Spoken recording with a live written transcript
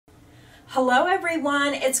Hello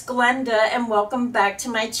everyone, it's Glenda and welcome back to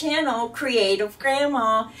my channel, Creative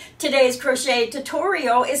Grandma. Today's crochet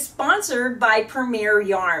tutorial is sponsored by Premier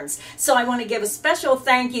Yarns. So I want to give a special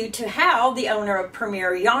thank you to Hal, the owner of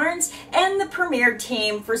Premier Yarns, and the Premier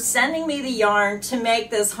team for sending me the yarn to make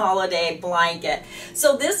this holiday blanket.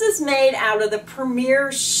 So this is made out of the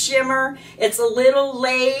Premier Shimmer. It's a little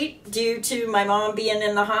late due to my mom being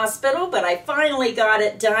in the hospital, but I finally got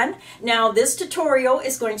it done. Now this tutorial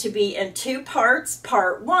is going to be in two parts.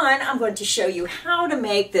 Part one, I'm going to show you how to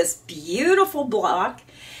make this beautiful block.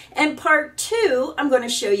 And part two, I'm going to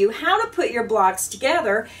show you how to put your blocks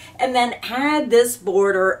together and then add this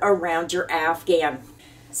border around your afghan.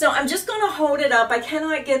 So I'm just going to hold it up. I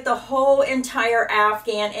cannot get the whole entire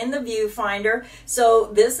afghan in the viewfinder.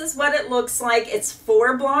 So this is what it looks like. It's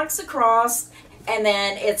 4 blocks across and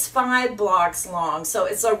then it's 5 blocks long. So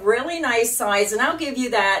it's a really nice size, and I'll give you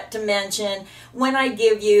that dimension when I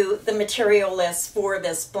give you the material list for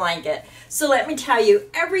this blanket. So let me tell you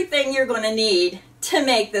everything you're going to need to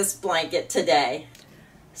make this blanket today.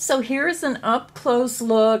 So here's an up-close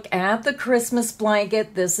look at the Christmas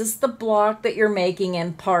blanket. This is the block that you're making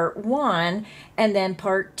in part one. And then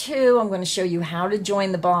part two, I'm going to show you how to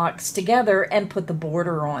join the blocks together and put the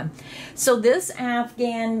border on. So this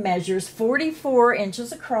afghan measures 44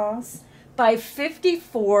 inches across by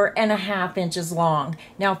 54.5 inches long.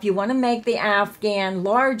 Now, if you want to make the afghan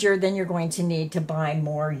larger, then you're going to need to buy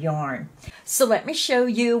more yarn. So let me show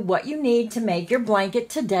you what you need to make your blanket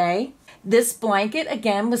today. This blanket,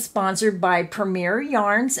 again, was sponsored by Premier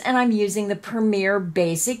Yarns, and I'm using the Premier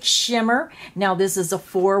Basix Shimmer. Now, this is a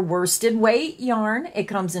 4 worsted weight yarn. It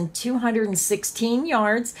comes in 216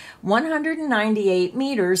 yards, 198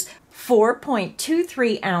 meters,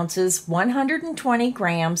 4.23 ounces, 120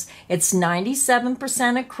 grams. It's 97%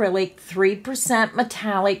 acrylic, 3%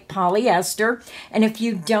 metallic polyester. And if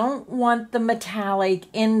you don't want the metallic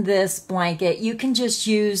in this blanket, you can just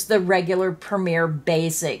use the regular Premier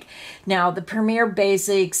Basic. Now, the Premier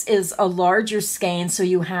Basics is a larger skein, so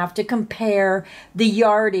you have to compare the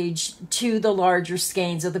yardage to the larger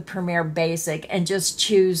skeins of the Premier Basic and just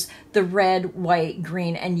choose the red, white,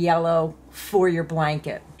 green, and yellow for your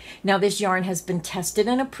blanket. Now, this yarn has been tested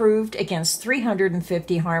and approved against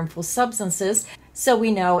 350 harmful substances, so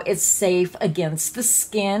we know it's safe against the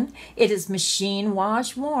skin. It is machine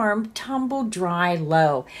wash warm, tumble dry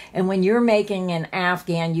low. And when you're making an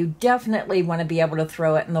afghan, you definitely want to be able to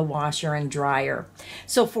throw it in the washer and dryer.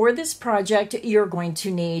 So for this project, you're going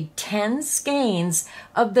to need 10 skeins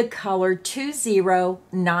of the color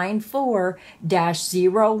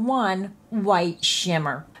 2094-01 white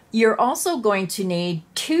shimmer. You're also going to need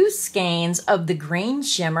 2 skeins of the green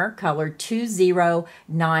shimmer, color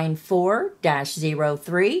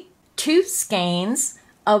 2094-03, 2 skeins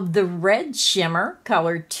of the red shimmer,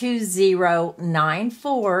 color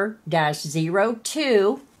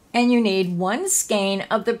 2094-02, and you need 1 skein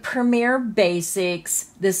of the Premier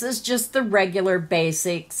Basics. This is just the regular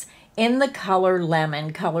basics in the color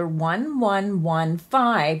lemon, color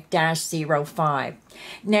 1115-05.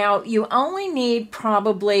 Now, you only need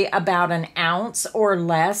probably about an ounce or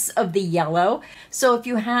less of the yellow. So if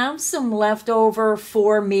you have some leftover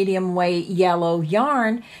 4 medium weight yellow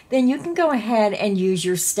yarn, then you can go ahead and use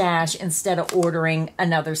your stash instead of ordering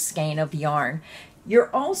another skein of yarn.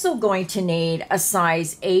 You're also going to need a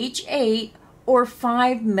size H8 or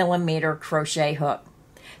 5mm crochet hook.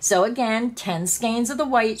 So again, 10 skeins of the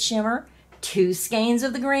white shimmer, 2 skeins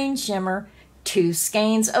of the green shimmer, 2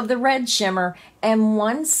 skeins of the red shimmer, and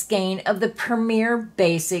 1 skein of the Premier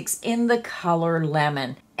Basics in the color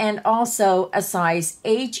lemon, and also a size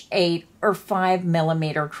H8 or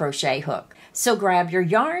 5mm crochet hook. So grab your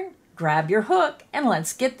yarn, grab your hook, and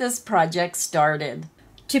let's get this project started.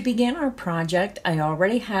 To begin our project, I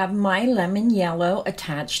already have my lemon yellow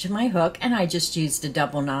attached to my hook, and I just used a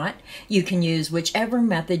double knot. You can use whichever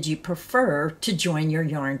method you prefer to join your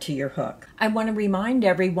yarn to your hook. I want to remind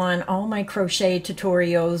everyone all my crochet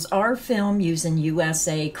tutorials are filmed using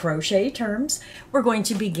USA crochet terms. We're going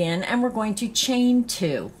to begin and we're going to chain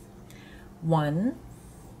 2. 1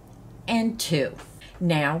 and 2.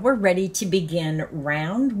 Now we're ready to begin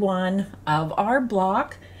round 1 of our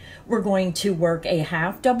block. We're going to work a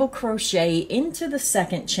half double crochet into the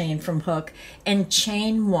second chain from hook and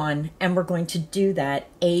chain 1, and we're going to do that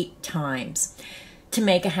 8 times. To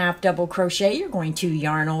make a half double crochet, you're going to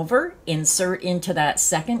yarn over, insert into that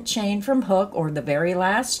second chain from hook or the very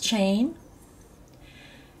last chain,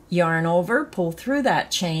 yarn over, pull through that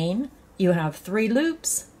chain. You have 3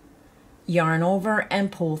 loops, yarn over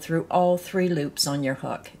and pull through all 3 loops on your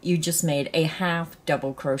hook. You just made a half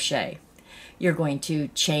double crochet. You're going to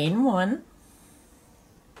chain 1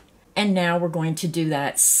 And now we're going to do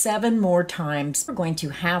that 7 more times. We're going to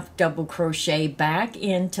half double crochet back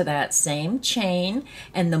into that same chain,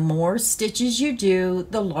 and the more stitches you do,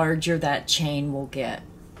 the larger that chain will get.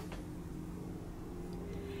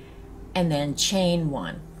 And then chain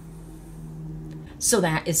 1. So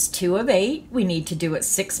that is 2 of 8. We need to do it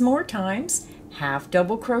 6 more times. Half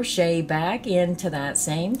double crochet back into that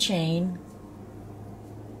same chain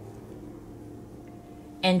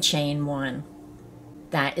and chain 1.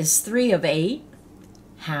 That is 3 of 8.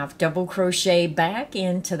 Half double crochet back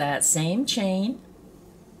into that same chain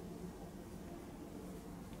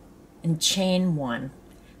and chain 1.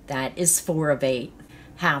 That is 4 of 8.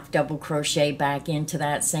 Half double crochet back into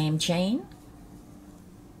that same chain,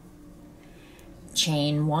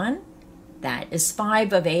 chain 1. That is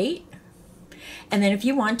 5 of 8. And then if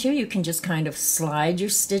you want to, you can just kind of slide your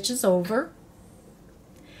stitches over,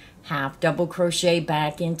 half double crochet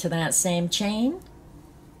back into that same chain,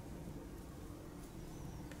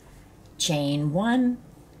 chain 1,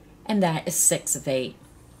 and that is 6 of 8.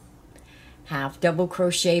 Half double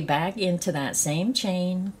crochet back into that same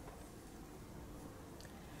chain,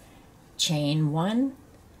 chain 1,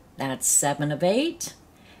 that's 7 of 8,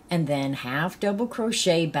 and then half double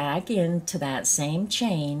crochet back into that same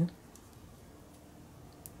chain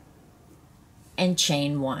and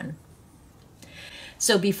chain 1.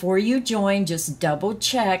 So before you join, just double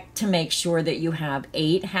check to make sure that you have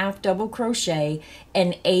 8 half double crochet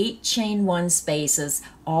and 8 chain 1 spaces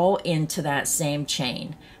all into that same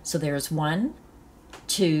chain. So there's 1,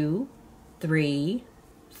 2, 3,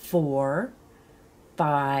 4,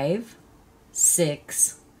 5,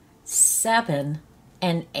 6, 7,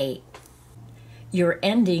 and 8. You're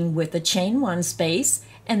ending with a chain 1 space,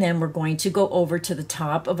 and then we're going to go over to the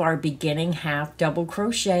top of our beginning half double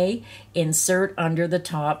crochet, insert under the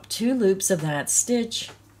top 2 loops of that stitch,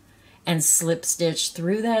 and slip stitch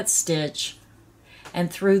through that stitch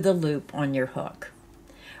and through the loop on your hook.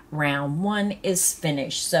 Round 1 is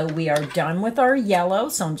finished. So we are done with our yellow,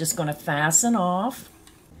 so I'm just going to fasten off.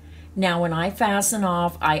 Now when I fasten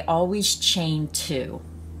off, I always chain 2.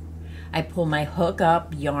 I pull my hook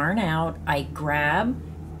up, yarn out, I grab,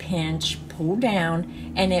 pinch, pull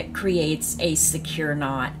down, and it creates a secure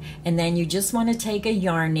knot. And then you just want to take a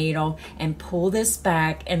yarn needle and pull this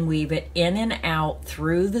back and weave it in and out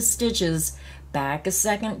through the stitches back a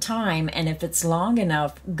second time, and if it's long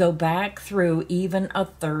enough, go back through even a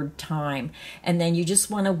 3rd time. And then you just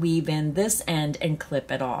want to weave in this end and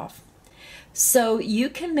clip it off. So you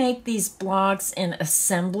can make these blocks in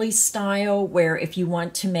assembly style, where if you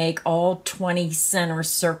want to make all 20 center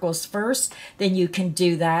circles first, then you can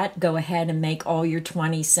do that. Go ahead and make all your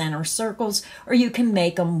 20 center circles, or you can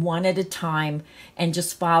make them one at a time and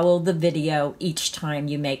just follow the video each time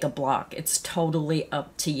you make a block. It's totally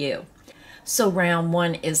up to you. So round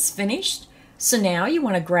 1 is finished. So now you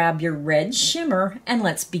want to grab your red shimmer and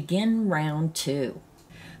let's begin round 2.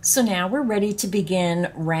 So now we're ready to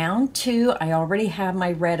begin round 2. I already have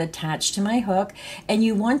my red attached to my hook, and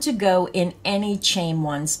you want to go in any chain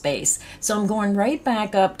 1 space. So I'm going right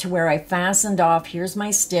back up to where I fastened off. Here's my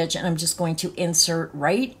stitch, and I'm just going to insert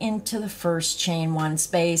right into the first chain 1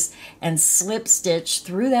 space and slip stitch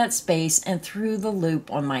through that space and through the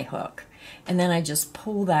loop on my hook. And then I just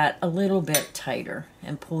pull that a little bit tighter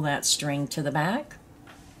and pull that string to the back.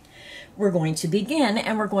 We're going to begin,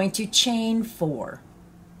 and we're going to chain 4.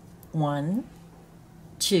 1,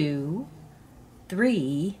 2,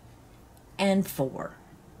 3, and 4.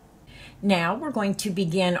 Now we're going to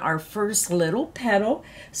begin our first little petal.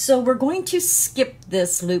 So we're going to skip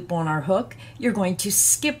this loop on our hook. You're going to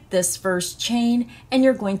skip this first chain, and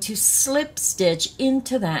you're going to slip stitch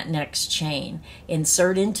into that next chain.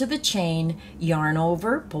 Insert into the chain, yarn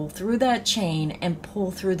over, pull through that chain, and pull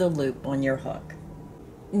through the loop on your hook.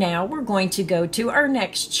 Now we're going to go to our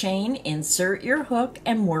next chain, insert your hook,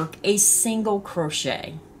 and work a single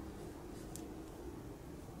crochet.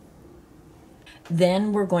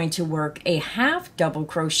 Then we're going to work a half double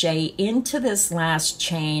crochet into this last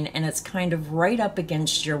chain, and it's kind of right up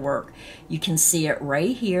against your work. You can see it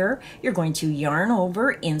right here. You're going to yarn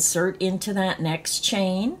over, insert into that next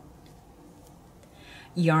chain,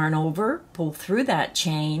 yarn over, pull through that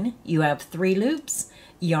chain. You have 3 loops.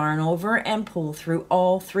 Yarn over and pull through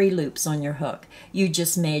all 3 loops on your hook. You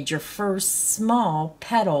just made your first small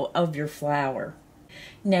petal of your flower.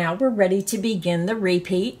 Now we're ready to begin the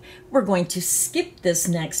repeat. We're going to skip this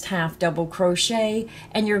next half double crochet,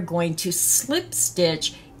 and you're going to slip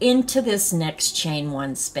stitch into this next chain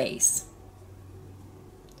 1 space.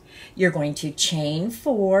 You're going to chain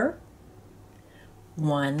 4,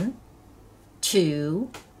 1,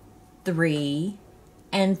 2, 3,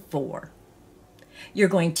 and 4. You're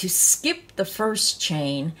going to skip the first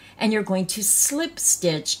chain and you're going to slip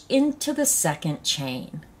stitch into the second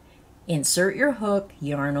chain. Insert your hook,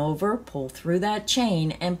 yarn over, pull through that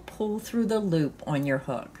chain and pull through the loop on your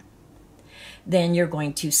hook. Then you're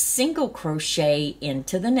going to single crochet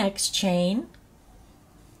into the next chain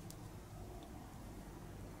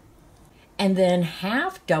and then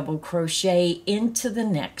half double crochet into the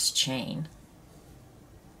next chain.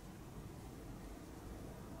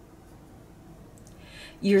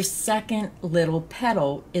 Your second little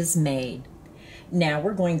petal is made. Now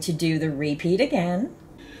we're going to do the repeat again.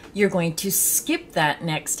 You're going to skip that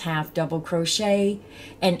next half double crochet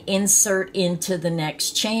and insert into the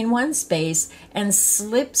next chain one space and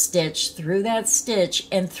slip stitch through that stitch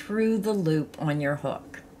and through the loop on your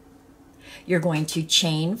hook. You're going to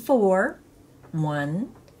chain 4,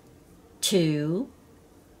 1, 2,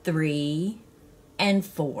 3, and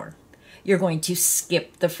 4. You're going to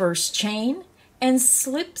skip the first chain and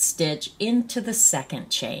slip stitch into the second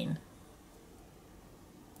chain.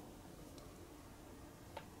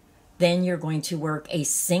 Then you're going to work a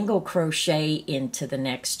single crochet into the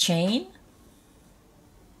next chain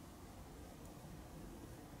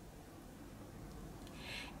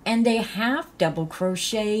and a half double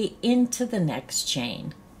crochet into the next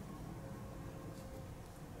chain.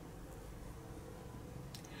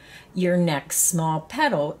 Your next small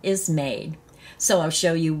petal is made. So I'll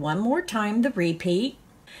show you one more time the repeat.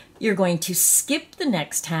 You're going to skip the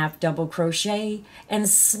next half double crochet and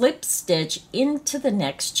slip stitch into the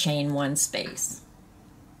next chain one space.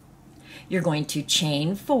 You're going to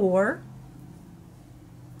chain 4.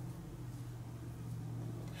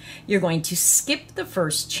 You're going to skip the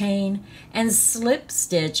first chain and slip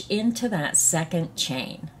stitch into that second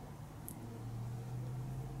chain.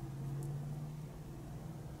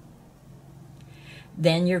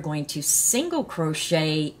 Then you're going to single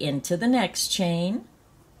crochet into the next chain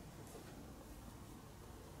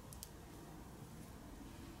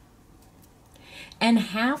and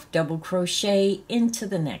half double crochet into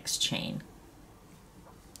the next chain.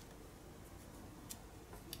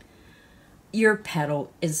 Your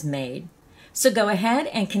petal is made. So go ahead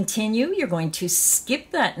and continue. You're going to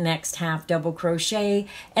skip that next half double crochet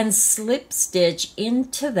and slip stitch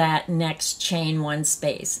into that next chain one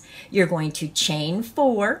space. You're going to chain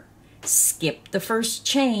 4, skip the first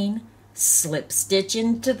chain, slip stitch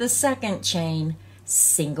into the second chain,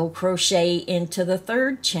 single crochet into the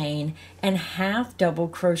third chain, and half double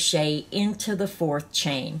crochet into the fourth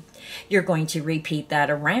chain. You're going to repeat that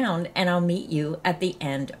around and I'll meet you at the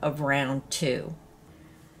end of round 2.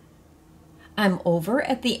 I'm over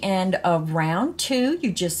at the end of round 2.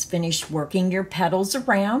 You just finished working your petals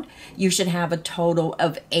around. You should have a total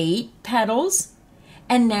of 8 petals.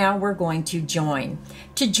 And now we're going to join.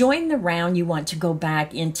 To join the round, you want to go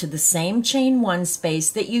back into the same chain one space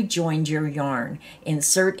that you joined your yarn.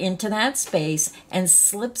 Insert into that space and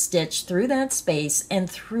slip stitch through that space and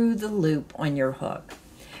through the loop on your hook.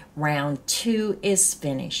 Round 2 is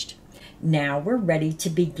finished. Now we're ready to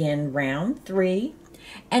begin round 3.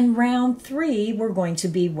 And round 3, we're going to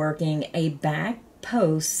be working a back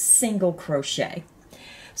post single crochet.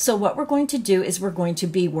 So what we're going to do is we're going to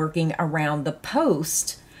be working around the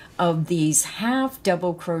post of these half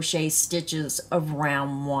double crochet stitches of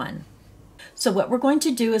round 1. So what we're going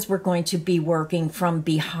to do is we're going to be working from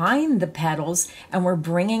behind the petals and we're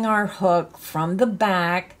bringing our hook from the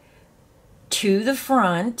back to the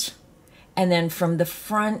front and then from the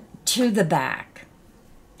front to the back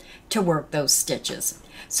to work those stitches.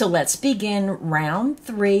 So let's begin round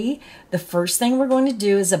 3. The first thing we're going to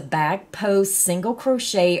do is a back post single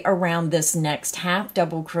crochet around this next half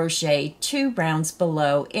double crochet 2 rounds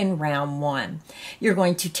below in round 1. You're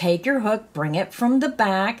going to take your hook, bring it from the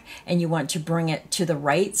back, and you want to bring it to the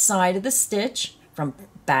right side of the stitch from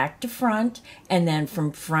back to front and then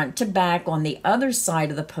from front to back on the other side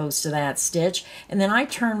of the post of that stitch. And then I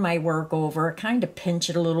turn my work over, kind of pinch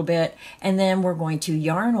it a little bit, and then we're going to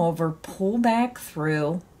yarn over, pull back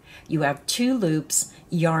through. You have 2 loops,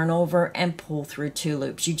 yarn over and pull through 2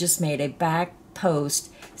 loops. You just made a back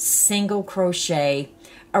post single crochet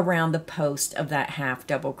around the post of that half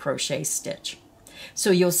double crochet stitch.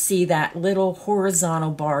 So you'll see that little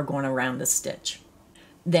horizontal bar going around the stitch.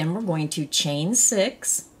 Then we're going to chain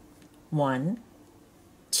 6, 1,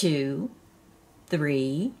 2,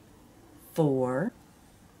 3, 4,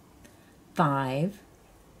 5,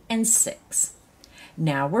 and 6.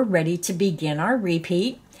 Now we're ready to begin our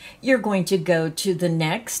repeat. You're going to go to the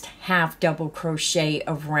next half double crochet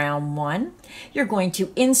of round 1. You're going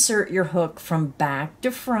to insert your hook from back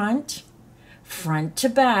to front, front to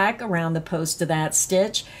back around the post of that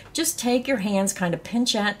stitch. Just take your hands, kind of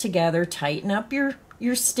pinch at together, tighten up your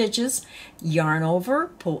stitches, yarn over,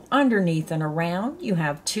 pull underneath and around. You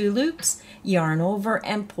have 2 loops, yarn over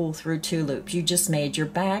and pull through 2 loops. You just made your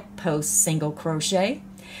back post single crochet.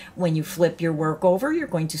 When you flip your work over, you're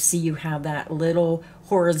going to see you have that little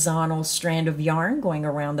horizontal strand of yarn going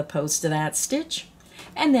around the post of that stitch.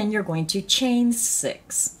 And then you're going to chain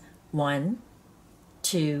 6. 1,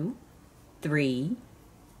 2, 3,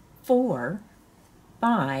 4,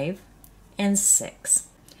 5, and 6.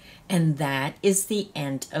 And that is the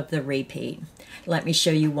end of the repeat. Let me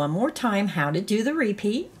show you one more time how to do the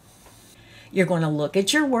repeat. You're going to look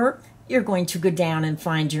at your work. You're going to go down and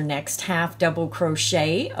find your next half double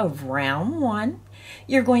crochet of round 1.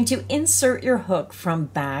 You're going to insert your hook from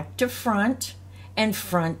back to front and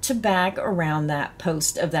front to back around that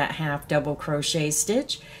post of that half double crochet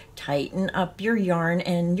stitch. Tighten up your yarn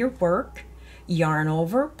and your work. Yarn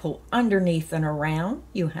over, pull underneath and around.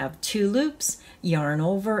 You have 2 loops, yarn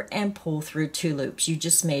over and pull through 2 loops. You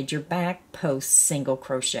just made your back post single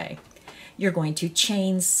crochet. You're going to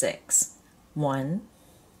chain 6. 1,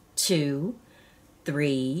 2,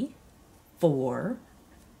 3, 4,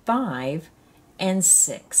 5, and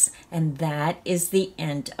 6. And that is the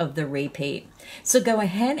end of the repeat. So go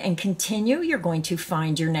ahead and continue. You're going to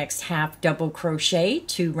find your next half double crochet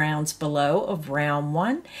 2 rounds below of round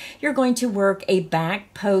 1. You're going to work a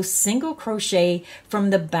back post single crochet from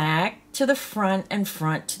the back to the front and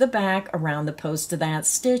front to the back around the post of that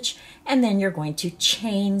stitch, and then you're going to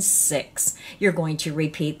chain 6. You're going to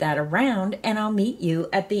repeat that around, and I'll meet you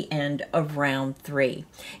at the end of round 3.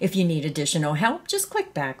 If you need additional help, just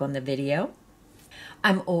click back on the video.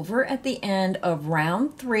 I'm over at the end of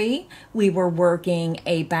round 3. We were working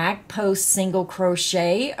a back post single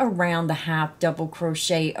crochet around the half double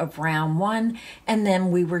crochet of round 1, and then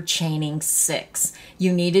we were chaining 6.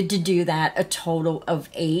 You needed to do that a total of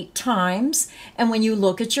 8 times, and when you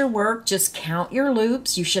look at your work, just count your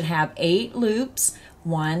loops. You should have 8 loops.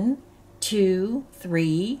 1, 2,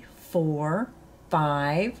 3, 4,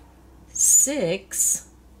 5, 6,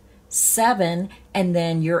 7, and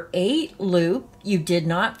then your 8th loop you did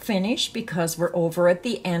not finish because we're over at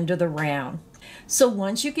the end of the round. So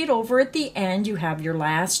once you get over at the end, you have your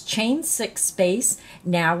last chain 6 space.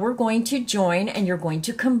 Now we're going to join, and you're going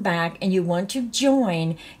to come back, and you want to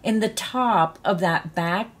join in the top of that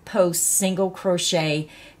back post single crochet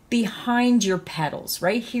behind your petals.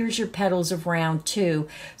 Right here's your petals of round 2.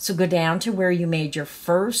 So go down to where you made your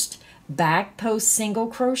first back post single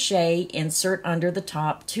crochet, insert under the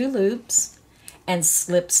top 2 loops, and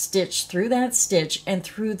slip stitch through that stitch and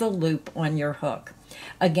through the loop on your hook.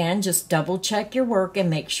 Again, just double check your work and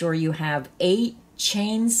make sure you have 8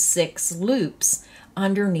 chain 6 loops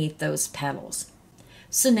underneath those petals.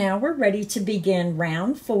 So now we're ready to begin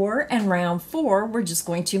round 4, and round 4 we're just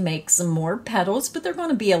going to make some more petals, but they're going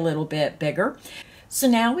to be a little bit bigger. So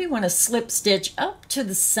now we want to slip stitch up to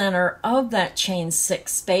the center of that chain 6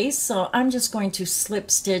 space. So I'm just going to slip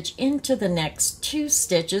stitch into the next 2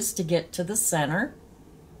 stitches to get to the center.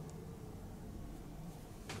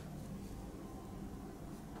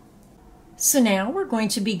 So now we're going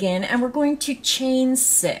to begin, and we're going to chain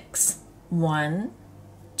 6. 1,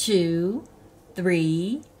 2,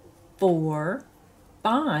 3, 4,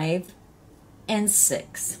 5, and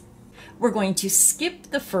 6. We're going to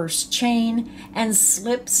skip the first chain and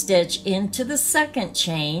slip stitch into the second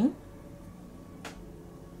chain.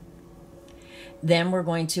 Then we're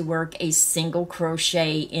going to work a single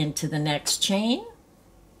crochet into the next chain,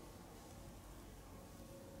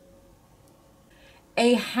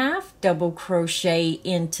 a half double crochet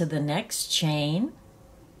into the next chain,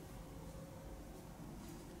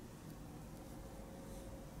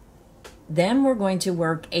 then we're going to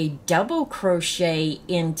work a double crochet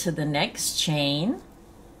into the next chain,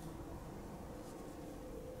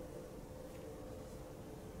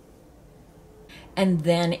 and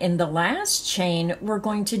then in the last chain we're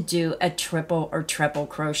going to do a triple or treble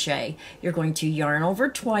crochet. You're going to yarn over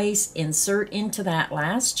twice, insert into that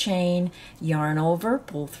last chain, yarn over,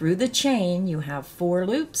 pull through the chain. You have 4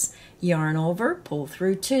 loops, yarn over, pull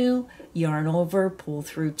through 2, yarn over, pull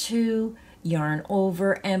through 2, yarn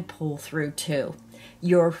over, and pull through 2.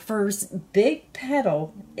 Your first big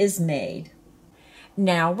petal is made.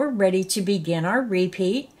 Now we're ready to begin our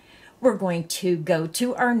repeat. We're going to go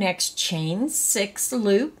to our next chain 6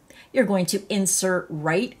 loop. You're going to insert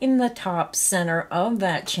right in the top center of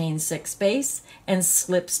that chain 6 space and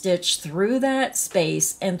slip stitch through that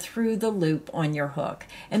space and through the loop on your hook.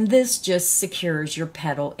 And this just secures your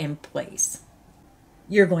petal in place.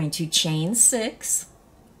 You're going to chain 6.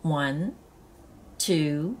 1,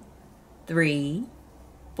 2, 3,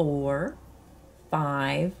 4,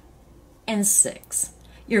 5, and 6.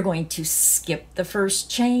 You're going to skip the first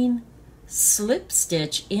chain, slip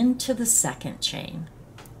stitch into the second chain,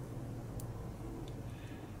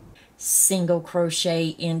 single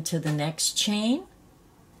crochet into the next chain,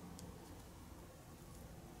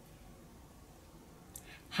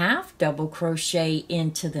 half double crochet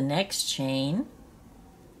into the next chain,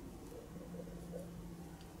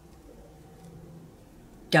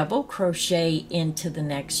 double crochet into the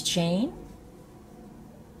next chain,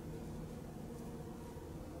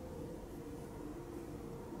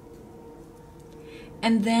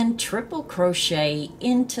 and then triple crochet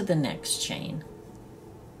into the next chain.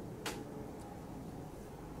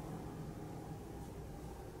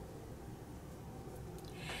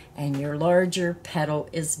 And your larger petal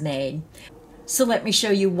is made. So let me show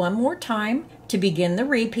you one more time. To begin the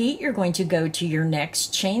repeat, you're going to go to your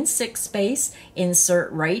next chain 6 space,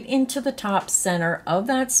 insert right into the top center of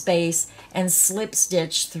that space, and slip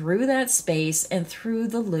stitch through that space and through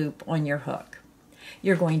the loop on your hook.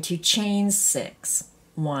 You're going to chain 6.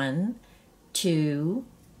 1, 2,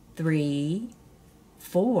 3,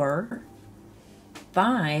 4,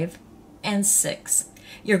 5, and 6.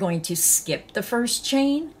 You're going to skip the first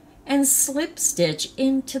chain and slip stitch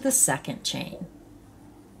into the second chain.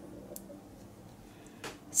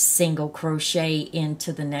 Single crochet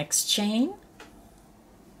into the next chain.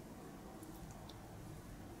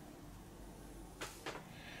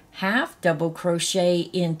 Half double crochet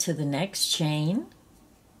into the next chain.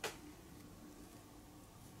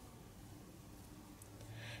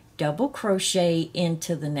 Double crochet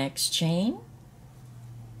into the next chain.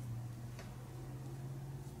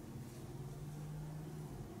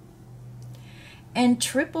 And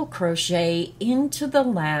triple crochet into the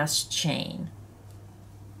last chain.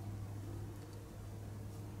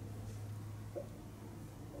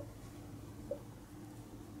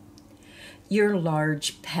 Your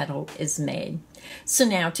large petal is made. So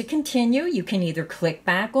now to continue, you can either click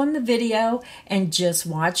back on the video and just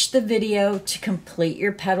watch the video to complete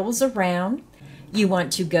your petals around. You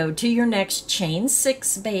want to go to your next chain 6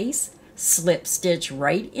 space, slip stitch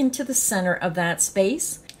right into the center of that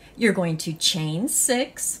space. You're going to chain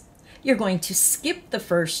 6. You're going to skip the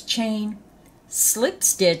first chain, slip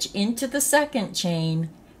stitch into the second chain,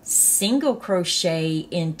 single crochet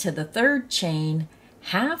into the third chain,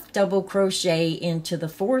 half double crochet into the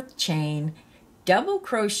fourth chain, double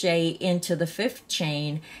crochet into the fifth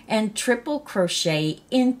chain, and triple crochet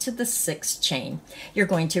into the sixth chain. You're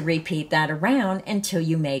going to repeat that around until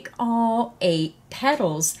you make all 8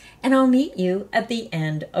 petals, and I'll meet you at the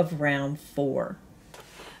end of round 4.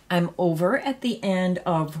 I'm over at the end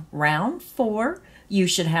of round 4. You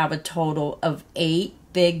should have a total of 8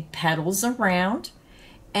 big petals around.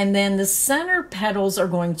 And then the center petals are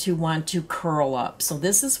going to want to curl up. So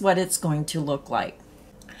this is what it's going to look like.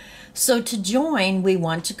 So to join, we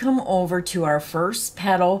want to come over to our first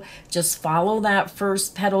petal. Just follow that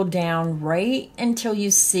first petal down right until you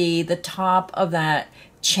see the top of that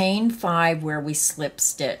chain 5 where we slip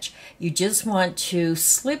stitch. You just want to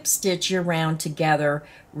slip stitch your round together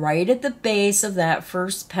right at the base of that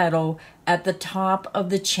first petal at the top of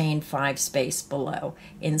the chain 5 space below.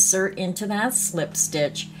 Insert into that slip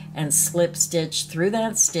stitch and slip stitch through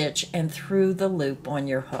that stitch and through the loop on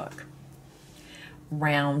your hook.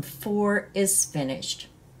 Round 4 is finished.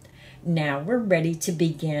 Now we're ready to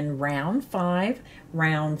begin round 5.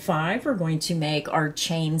 Round 5, we're going to make our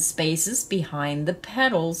chain spaces behind the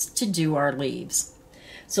petals to do our leaves.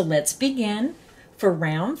 So let's begin. For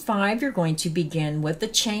round 5, you're going to begin with the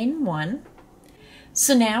chain 1.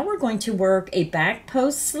 So now we're going to work a back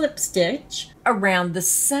post slip stitch around the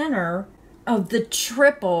center of the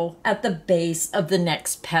triple at the base of the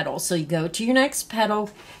next petal. So you go to your next petal.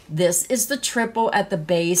 This is the triple at the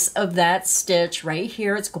base of that stitch right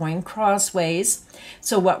here. It's going crossways.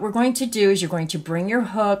 So what we're going to do is you're going to bring your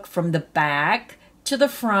hook from the back to the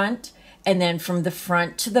front, and then from the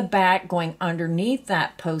front to the back, going underneath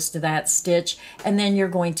that post of that stitch, and then you're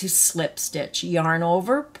going to slip stitch. Yarn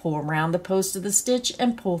over, pull around the post of the stitch,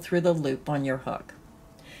 and pull through the loop on your hook.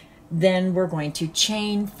 Then we're going to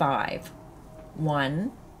chain 5.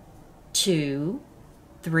 1, 2,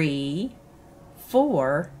 3,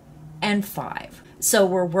 4, and 5. So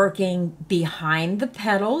we're working behind the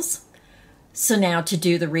petals. So now to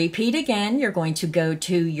do the repeat again, you're going to go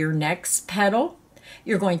to your next petal.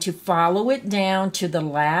 You're going to follow it down to the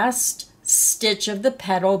last stitch of the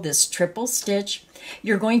petal, this triple stitch.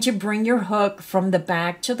 You're going to bring your hook from the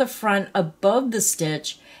back to the front above the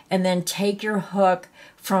stitch, and then take your hook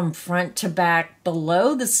from front to back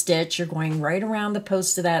below the stitch. You're going right around the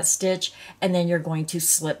post of that stitch, and then you're going to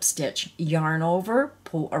slip stitch. Yarn over,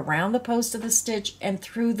 pull around the post of the stitch and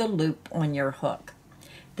through the loop on your hook.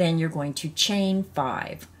 Then you're going to chain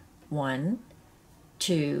 5. 1,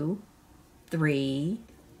 2, 3,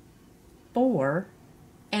 4,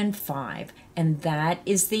 and 5. And that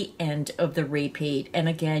is the end of the repeat. And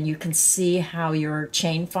again, you can see how your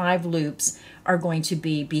chain 5 loops are going to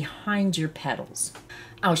be behind your petals.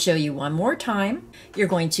 I'll show you one more time. You're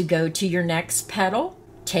going to go to your next petal,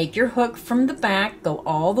 take your hook from the back, go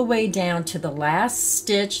all the way down to the last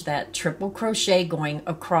stitch, that triple crochet going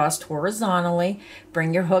across horizontally,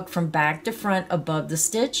 bring your hook from back to front above the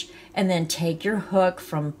stitch, and then take your hook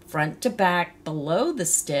from front to back below the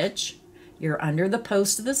stitch. You're under the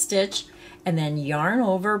post of the stitch, and then yarn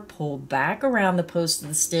over, pull back around the post of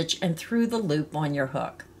the stitch and through the loop on your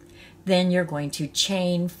hook. Then you're going to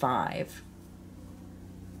chain 5.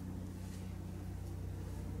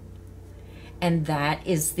 And that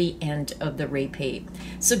is the end of the repeat.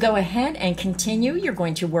 So go ahead and continue. You're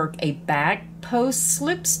going to work a back post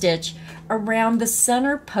slip stitch around the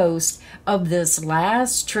center post of this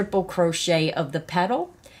last triple crochet of the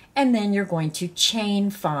petal, and then you're going to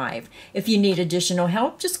chain 5. If you need additional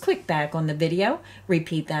help, just click back on the video,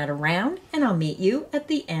 repeat that around, and I'll meet you at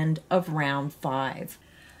the end of round 5.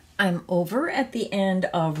 I'm over at the end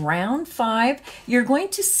of round 5. You're going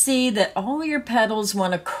to see that all your petals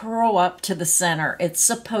want to curl up to the center. It's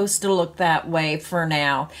supposed to look that way for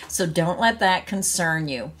now, so don't let that concern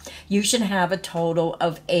you. You should have a total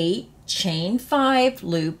of 8 chain 5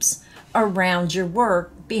 loops around your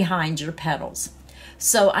work behind your petals.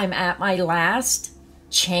 So I'm at my last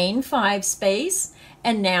chain 5 space.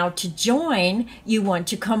 And now to join, you want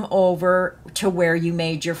to come over to where you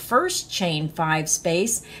made your first chain 5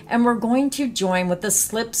 space, and we're going to join with a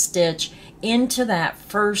slip stitch into that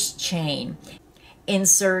first chain.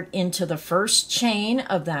 Insert into the first chain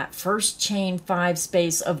of that first chain 5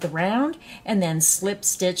 space of the round, and then slip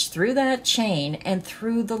stitch through that chain and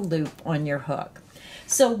through the loop on your hook.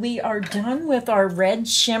 So we are done with our red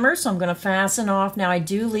shimmer, so I'm going to fasten off. Now I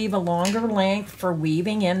do leave a longer length for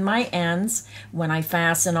weaving in my ends. When I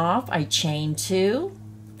fasten off, I chain 2,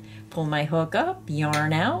 pull my hook up,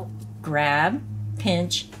 yarn out, grab,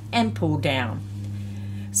 pinch, and pull down.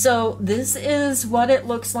 So this is what it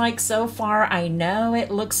looks like so far. I know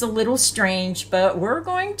it looks a little strange, but we're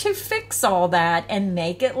going to fix all that and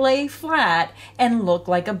make it lay flat and look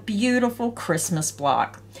like a beautiful Christmas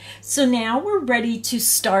block. So now we're ready to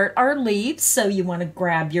start our leaves. So you want to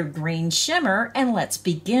grab your green shimmer and let's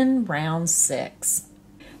begin round 6.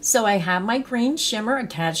 So I have my green shimmer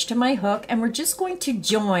attached to my hook, and we're just going to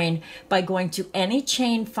join by going to any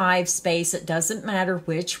chain 5 space. It doesn't matter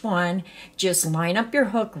which one. Just line up your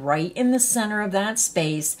hook right in the center of that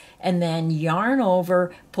space and then yarn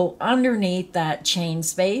over, pull underneath that chain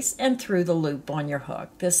space and through the loop on your hook.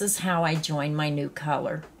 This is how I join my new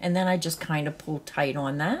color. And then I just kind of pull tight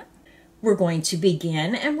on that. We're going to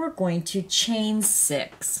begin and we're going to chain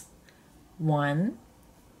 6. 1,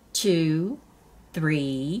 2,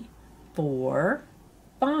 3, 4,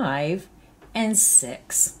 5, and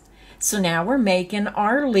 6. So now we're making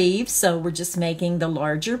our leaves. So we're just making the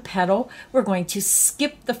larger petal. We're going to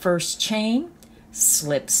skip the first chain,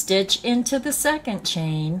 slip stitch into the second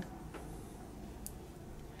chain,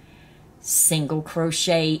 single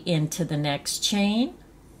crochet into the next chain,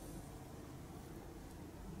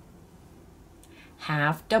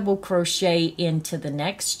 half double crochet into the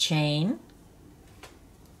next chain,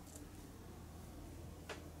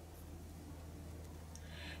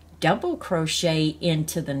 double crochet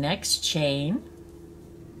into the next chain,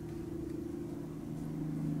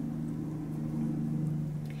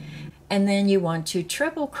 and then you want to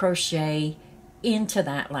triple crochet into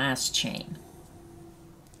that last chain.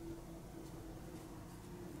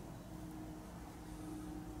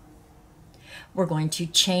 We're going to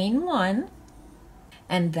chain 1,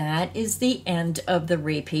 and that is the end of the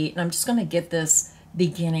repeat. And I'm just going to get this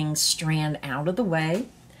beginning strand out of the way.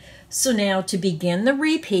 So now to begin the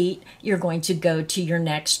repeat, you're going to go to your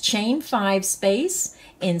next chain 5 space,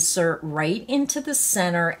 insert right into the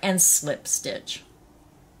center and slip stitch.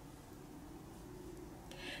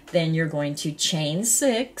 Then you're going to chain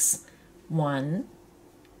 6, 1,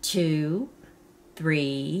 2,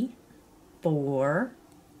 3, 4,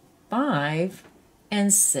 5,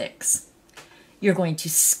 and 6. You're going to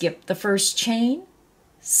skip the first chain,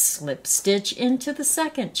 slip stitch into the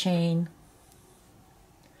second chain,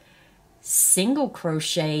 single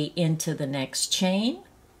crochet into the next chain,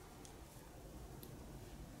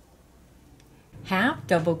 half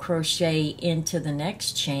double crochet into the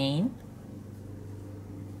next chain,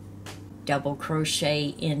 double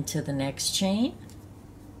crochet into the next chain,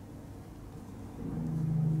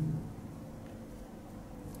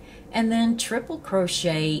 and then triple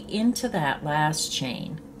crochet into that last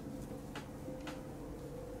chain.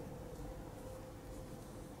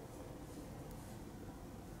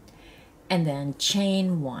 And then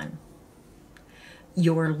chain one.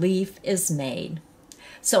 Your leaf is made.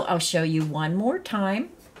 So I'll show you one more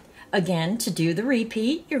time. Again, to do the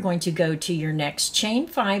repeat, you're going to go to your next chain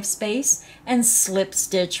 5 space and slip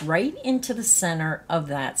stitch right into the center of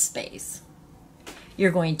that space.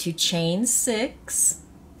 You're going to chain 6,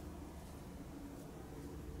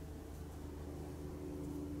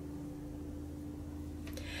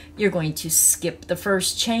 you're going to skip the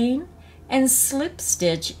first chain and slip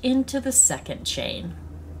stitch into the second chain.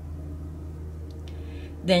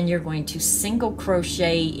 Then you're going to single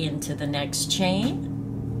crochet into the next chain,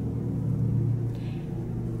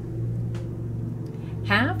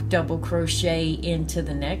 half double crochet into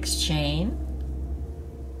the next chain,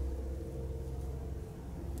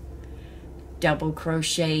 double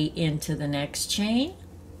crochet into the next chain,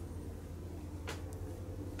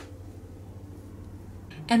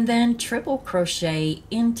 and then triple crochet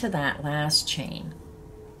into that last chain.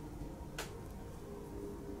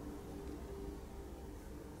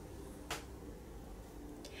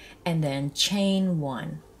 And then chain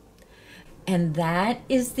 1. And that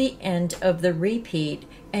is the end of the repeat,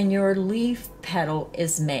 and your leaf petal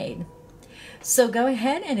is made. So go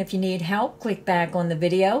ahead, and if you need help, click back on the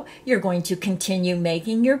video. You're going to continue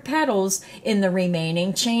making your petals in the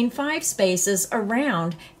remaining chain 5 spaces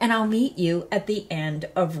around, and I'll meet you at the end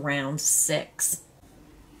of round 6.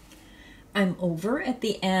 I'm over at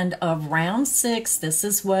the end of round 6. This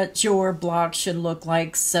is what your block should look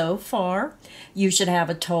like so far. You should have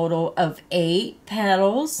a total of 8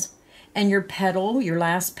 petals, and your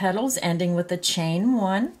last petal's ending with a chain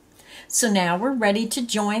 1. So now we're ready to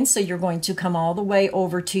join. So you're going to come all the way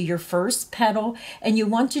over to your first petal, and you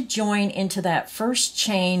want to join into that first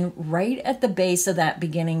chain right at the base of that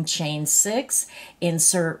beginning chain 6.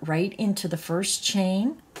 Insert right into the first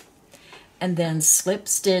chain, and then slip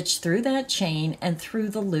stitch through that chain and through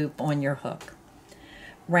the loop on your hook.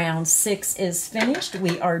 Round 6 is finished.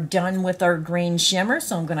 We are done with our green shimmer,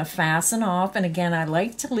 so I'm going to fasten off. And again, I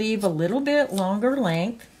like to leave a little bit longer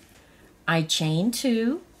length. I chain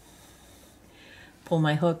 2, pull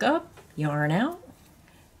my hook up, yarn out,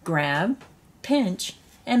 grab, pinch,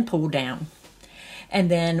 and pull down. And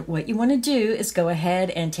then what you want to do is go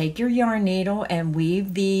ahead and take your yarn needle and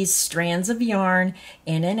weave these strands of yarn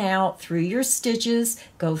in and out through your stitches.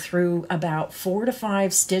 Go through about 4 to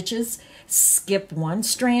 5 stitches, skip 1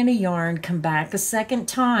 strand of yarn, come back a second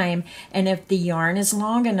time, and if the yarn is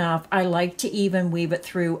long enough, I like to even weave it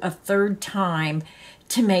through a 3rd time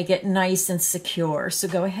to make it nice and secure. So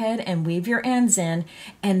go ahead and weave your ends in,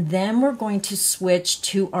 and then we're going to switch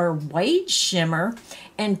to our white shimmer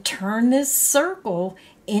and turn this circle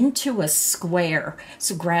into a square.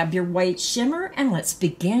 So grab your white shimmer and let's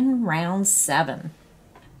begin round 7.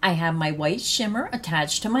 I have my white shimmer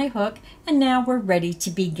attached to my hook, and now we're ready to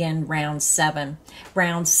begin round 7.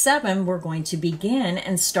 Round 7, we're going to begin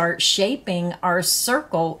and start shaping our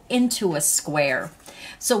circle into a square.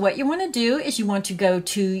 So what you want to do is you want to go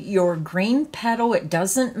to your green petal. It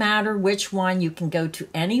doesn't matter which one. You can go to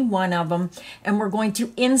any one of them. And we're going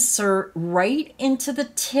to insert right into the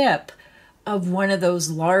tip of one of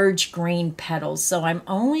those large green petals. So I'm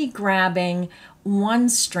only grabbing 1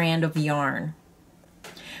 strand of yarn.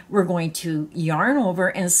 We're going to yarn over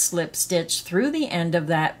and slip stitch through the end of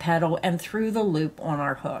that petal and through the loop on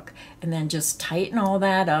our hook. And then just tighten all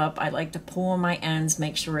that up. I like to pull on my ends,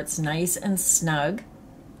 make sure it's nice and snug.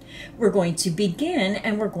 We're going to begin,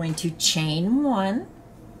 and we're going to chain 1,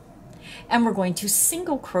 and we're going to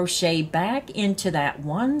single crochet back into that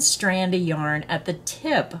 1 strand of yarn at the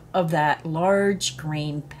tip of that large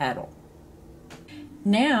green petal.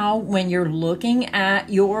 Now, when you're looking at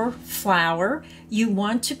your flower, you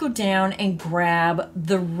want to go down and grab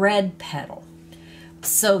the red petal.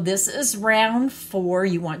 So this is round 4.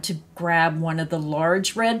 You want to grab one of the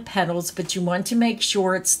large red petals, but you want to make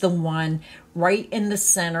sure it's the one right in the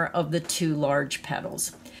center of the 2 large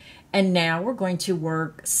petals. And now we're going to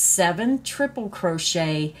work 7 triple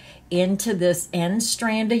crochet into this end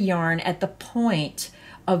strand of yarn at the point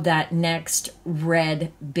of that next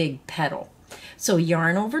red big petal. So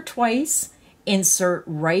yarn over twice, insert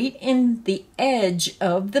right in the edge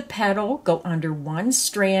of the petal, go under 1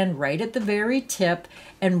 strand right at the very tip,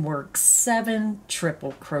 and work 7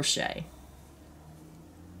 triple crochet.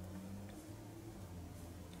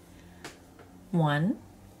 1,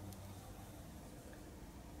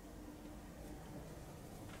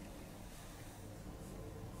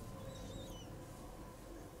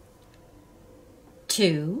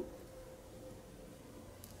 2,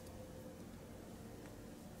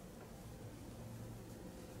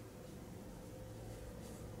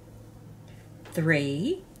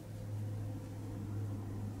 3,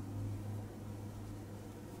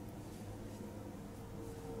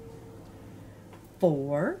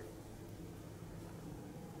 4,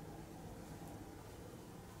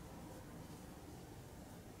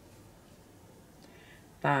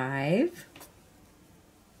 5,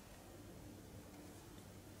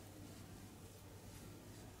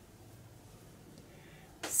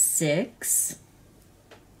 6,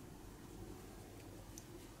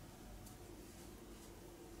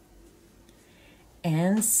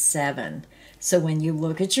 7. So when you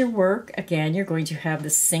look at your work, again, you're going to have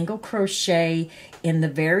the single crochet in the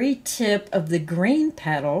very tip of the green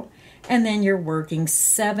petal, and then you're working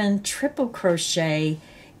 7 triple crochet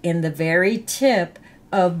in the very tip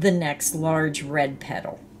of the next large red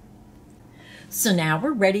petal. So now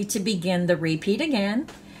we're ready to begin the repeat again.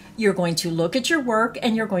 You're going to look at your work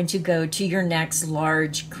and you're going to go to your next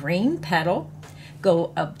large green petal.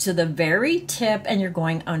 Go up to the very tip and you're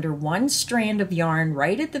going under 1 strand of yarn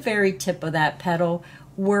right at the very tip of that petal.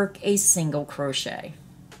 Work a single crochet.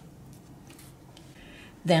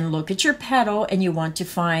 Then look at your petal and you want to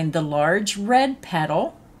find the large red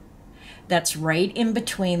petal that's right in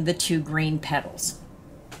between the 2 green petals.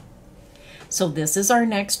 So this is our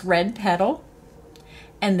next red petal,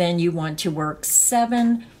 and then you want to work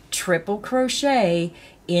 7 triple crochet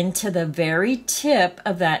into the very tip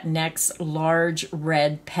of that next large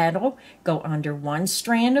red petal. Go under 1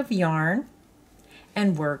 strand of yarn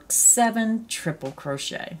and work 7 triple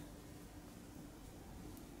crochet.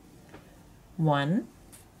 1,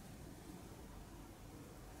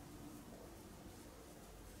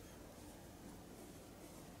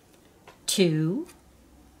 2,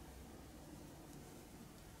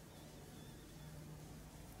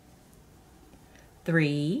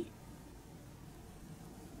 3,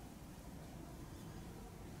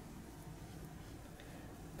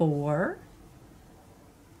 4,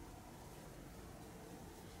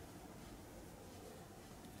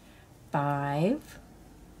 5,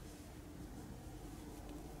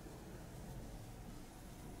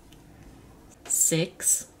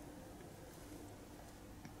 6,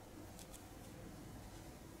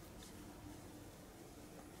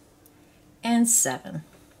 7.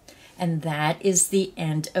 And that is the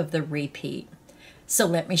end of the repeat. So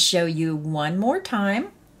let me show you one more time.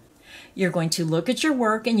 You're going to look at your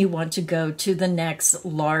work and you want to go to the next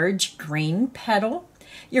large green petal.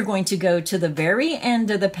 You're going to go to the very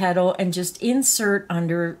end of the petal and just insert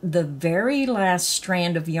under the very last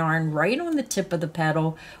strand of yarn right on the tip of the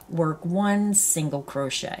petal. Work 1 single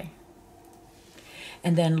crochet.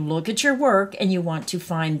 And then look at your work and you want to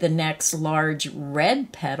find the next large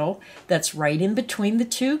red petal that's right in between the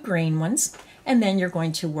 2 green ones. And then you're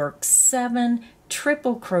going to work 7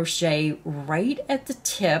 triple crochet right at the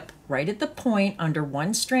tip, right at the point under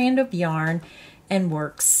 1 strand of yarn, and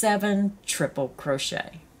work 7 triple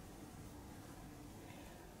crochet.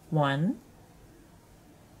 1,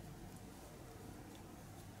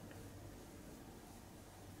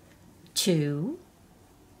 2,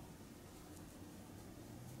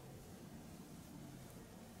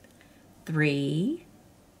 3,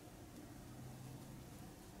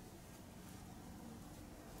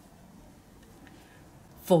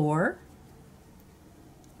 4,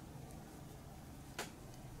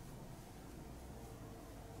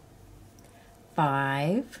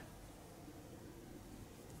 5,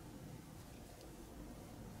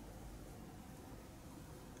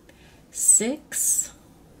 6,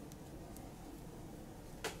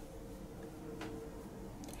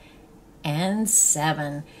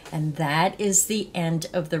 7. And that is the end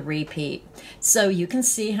of the repeat. So you can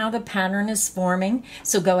see how the pattern is forming.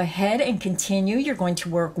 So go ahead and continue. You're going to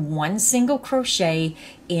work 1 single crochet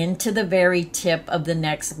into the very tip of the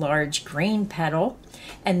next large green petal.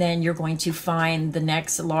 And then you're going to find the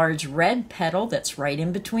next large red petal that's right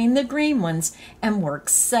in between the green ones and work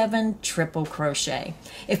 7 triple crochet.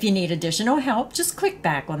 If you need additional help, just click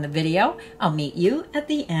back on the video. I'll meet you at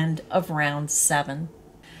the end of round 7.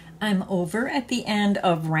 I'm over at the end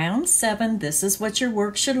of round 7. This is what your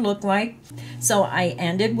work should look like. So I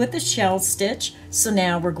ended with a shell stitch. So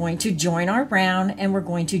now we're going to join our round and we're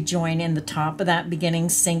going to join in the top of that beginning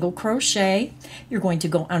single crochet. You're going to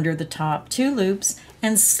go under the top 2 loops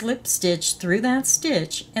and slip stitch through that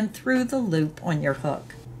stitch and through the loop on your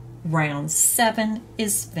hook. Round 7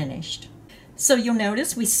 is finished. So you'll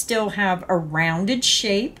notice we still have a rounded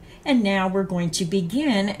shape, and now we're going to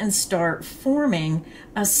begin and start forming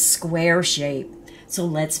a square shape. So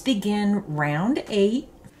let's begin round 8.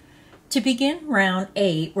 To begin round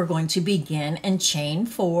 8, we're going to begin and chain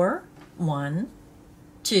 4. 1,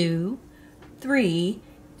 2, 3,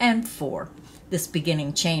 and 4. This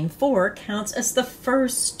beginning chain 4 counts as the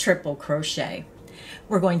first triple crochet.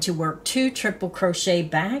 We're going to work 2 triple crochet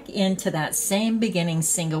back into that same beginning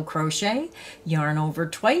single crochet, yarn over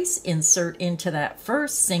twice, insert into that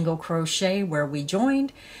first single crochet where we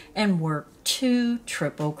joined, and work 2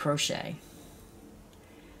 triple crochet.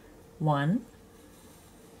 1,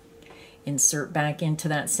 insert back into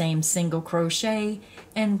that same single crochet,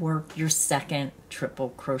 and work your second triple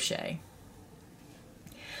crochet.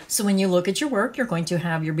 So when you look at your work, you're going to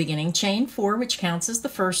have your beginning chain 4, which counts as the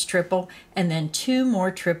first triple, and then 2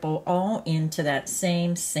 more triple all into that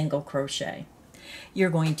same single crochet. You're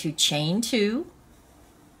going to chain 2,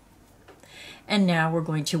 and now we're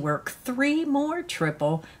going to work 3 more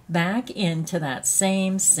triple back into that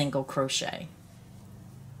same single crochet.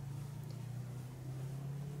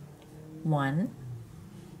 1,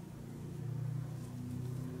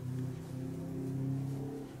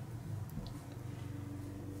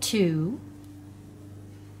 2,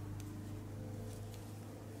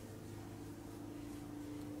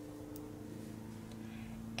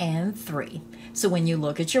 and 3. So when you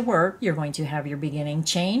look at your work, you're going to have your beginning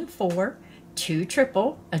chain 4, 2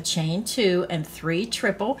 triple, a chain 2, and 3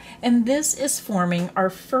 triple, and this is forming our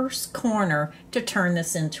first corner to turn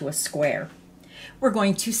this into a square. We're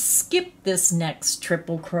going to skip this next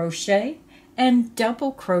triple crochet and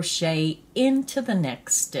double crochet into the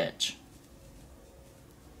next stitch.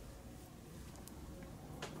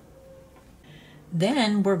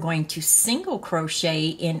 Then we're going to single crochet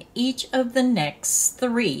in each of the next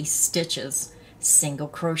 3 stitches. Single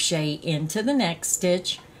crochet into the next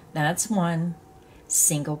stitch, that's 1.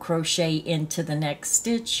 Single crochet into the next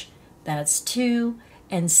stitch, that's 2.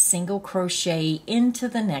 And single crochet into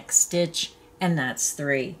the next stitch, and that's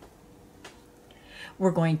 3.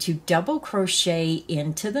 We're going to double crochet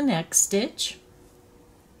into the next stitch.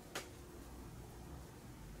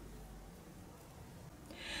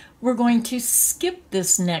 We're going to skip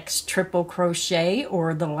this next triple crochet,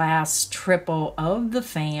 or the last triple of the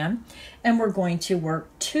fan, and we're going to work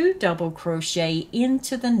 2 double crochet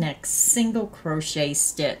into the next single crochet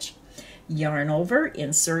stitch. Yarn over,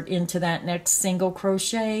 insert into that next single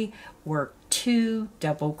crochet, work 2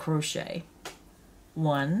 double crochet.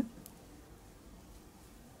 1,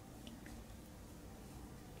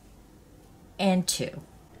 and 2.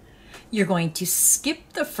 You're going to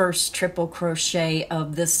skip the first triple crochet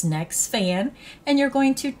of this next fan, and you're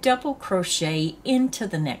going to double crochet into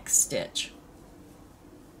the next stitch.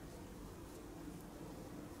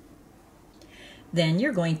 Then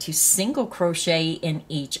you're going to single crochet in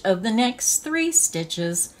each of the next 3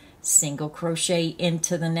 stitches, single crochet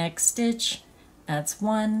into the next stitch, that's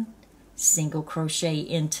 1, single crochet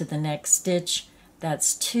into the next stitch,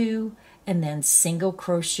 that's 2, and then single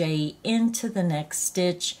crochet into the next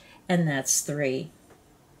stitch, and that's 3.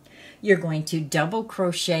 You're going to double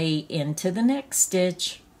crochet into the next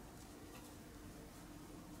stitch,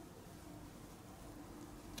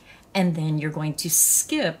 and then you're going to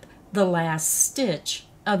skip the last stitch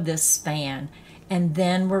of this span, and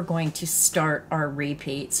then we're going to start our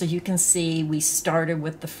repeat. So you can see we started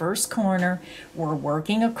with the first corner, we're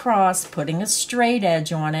working across, putting a straight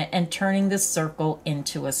edge on it, and turning the circle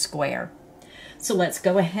into a square. So let's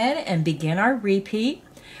go ahead and begin our repeat.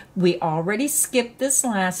 We already skipped this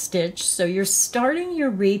last stitch, so you're starting your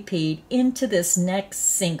repeat into this next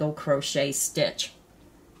single crochet stitch.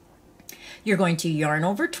 You're going to yarn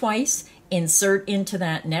over twice, insert into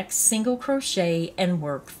that next single crochet, and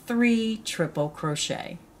work 3 triple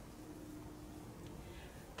crochet.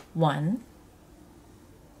 1,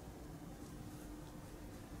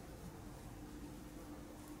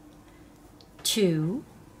 2,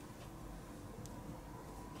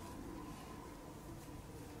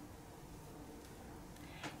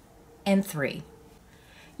 and 3.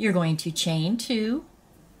 You're going to chain 2,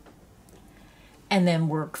 and then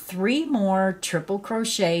work 3 more triple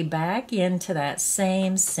crochet back into that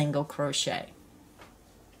same single crochet.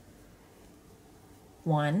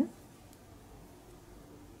 1,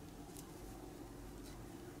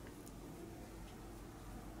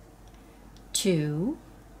 2,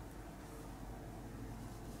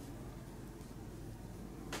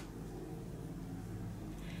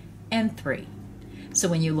 and 3. So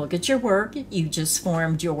when you look at your work, you just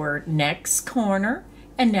formed your next corner,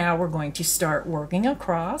 and now we're going to start working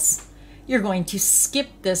across. You're going to skip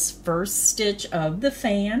this first stitch of the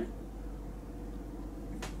fan,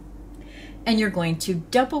 and you're going to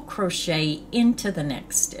double crochet into the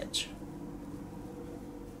next stitch.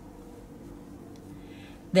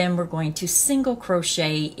 Then we're going to single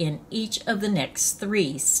crochet in each of the next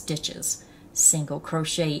 3 stitches. Single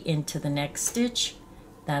crochet into the next stitch,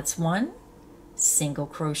 that's 1. Single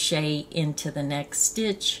crochet into the next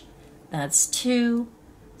stitch, that's 2.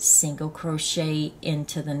 Single crochet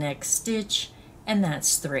into the next stitch, and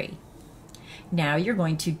that's 3. Now you're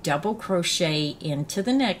going to double crochet into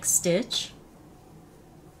the next stitch.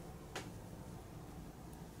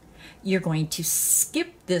 You're going to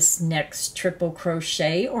skip this next triple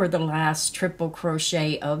crochet or the last triple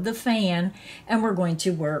crochet of the fan, and we're going to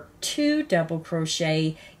work 2 double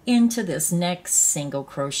crochet into this next single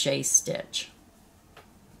crochet stitch.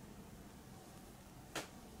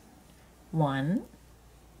 1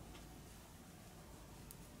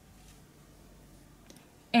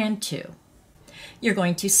 and 2. You're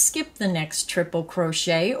going to skip the next triple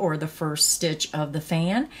crochet or the first stitch of the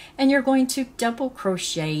fan, and you're going to double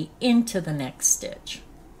crochet into the next stitch.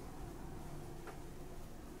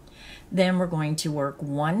 Then we're going to work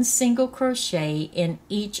 1 single crochet in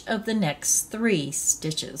each of the next 3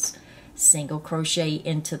 stitches. Single crochet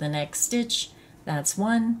into the next stitch, that's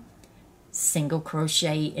 1. Single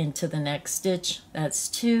crochet into the next stitch, that's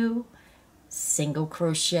 2. Single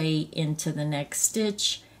crochet into the next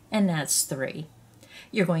stitch, and that's 3.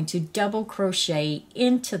 You're going to double crochet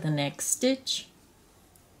into the next stitch,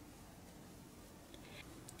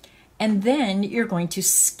 and then you're going to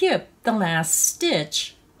skip the last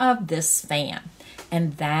stitch of this fan,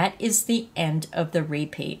 and that is the end of the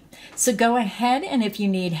repeat. So go ahead, and if you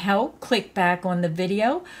need help, click back on the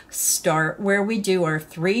video, start where we do our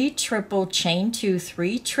 3 triple, chain 2,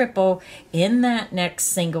 3 triple in that next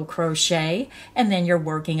single crochet, and then you're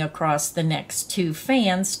working across the next 2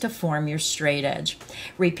 fans to form your straight edge.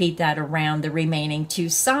 Repeat that around the remaining 2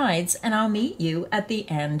 sides, and I'll meet you at the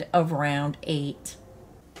end of round 8.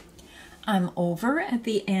 I'm over at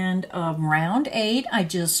the end of round 8. I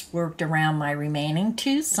just worked around my remaining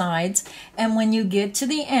 2 sides, and when you get to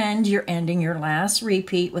the end, you're ending your last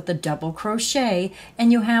repeat with a double crochet,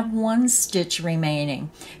 and you have 1 stitch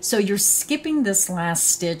remaining. So you're skipping this last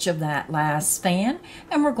stitch of that last fan,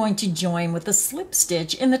 and we're going to join with a slip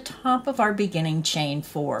stitch in the top of our beginning chain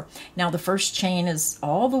 4. Now the first chain is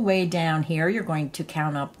all the way down here. You're going to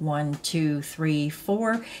count up 1, 2, 3,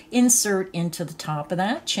 4, insert into the top of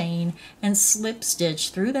that chain, and slip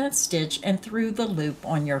stitch through that stitch and through the loop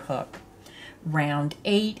on your hook. Round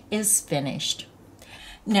 8 is finished.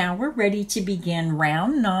 Now we're ready to begin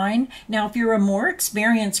round 9. Now if you're a more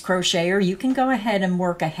experienced crocheter, you can go ahead and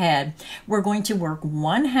work ahead. We're going to work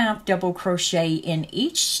 1/2 double crochet in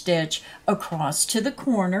each stitch across to the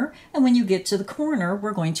corner, and when you get to the corner,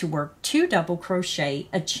 we're going to work 2 double crochet,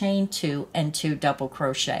 a chain 2, and 2 double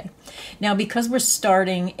crochet. Now because we're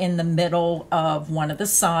starting in the middle of one of the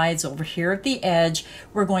sides over here at the edge,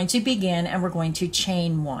 we're going to begin and we're going to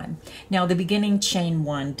chain 1. Now the beginning chain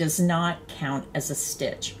 1 does not count as a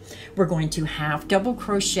stitch. We're going to 1/2 double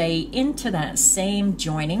crochet into that same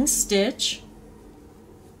joining stitch,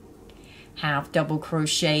 1/2 double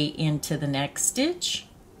crochet into the next stitch,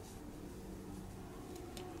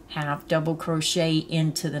 1/2 double crochet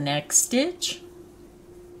into the next stitch,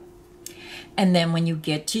 and then when you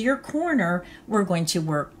get to your corner, we're going to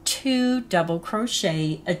work 2 double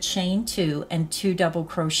crochet, a chain 2, and 2 double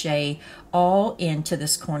crochet all into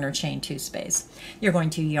this corner chain 2 space. You're going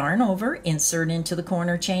to yarn over, insert into the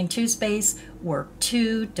corner chain 2 space, work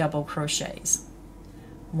 2 double crochets.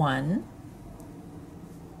 1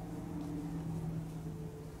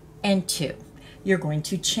 and 2. You're going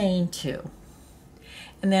to chain 2.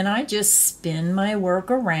 And then I just spin my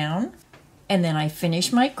work around, and then I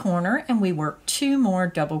finish my corner, and we work 2 more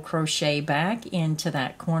double crochet back into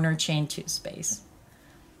that corner chain 2 space.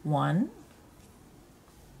 1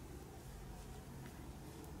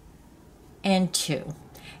 and 2.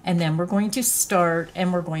 And then we're going to start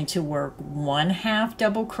and we're going to work 1/2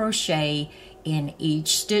 double crochet in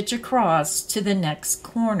each stitch across to the next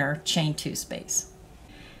corner chain 2 space.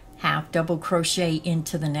 1/2 double crochet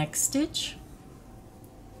into the next stitch,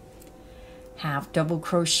 1/2 double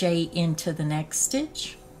crochet into the next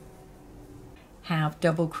stitch, 1/2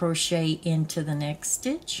 double crochet into the next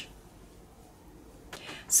stitch.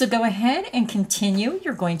 So go ahead and continue.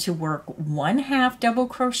 You're going to work 1/2 double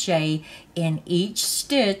crochet in each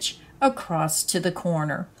stitch across to the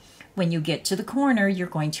corner. When you get to the corner, you're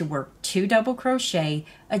going to work 2 double crochet,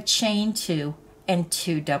 a chain 2, and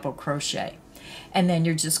 2 double crochet. And then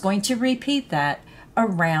you're just going to repeat that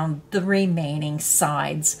around the remaining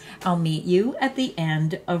sides. I'll meet you at the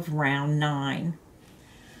end of round 9.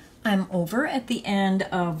 I'm over at the end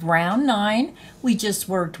of round 9. We just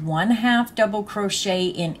worked 1/2 double crochet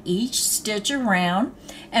in each stitch around,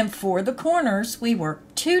 and for the corners we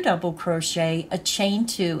worked 2 double crochet, a chain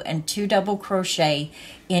 2, and 2 double crochet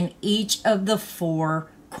in each of the 4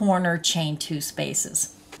 corner chain 2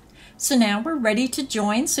 spaces. So now we're ready to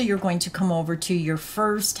join, so you're going to come over to your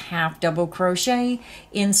first 1/2 double crochet,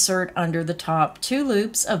 insert under the top 2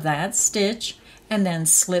 loops of that stitch, and then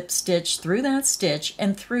slip stitch through that stitch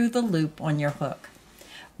and through the loop on your hook.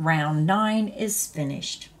 Round 9 is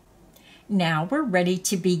finished. Now we're ready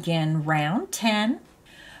to begin round 10.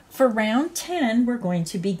 For round 10, we're going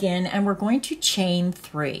to begin and we're going to chain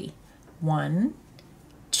 3. 1,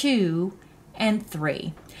 2, and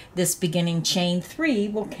 3. This beginning chain 3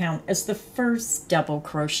 will count as the first double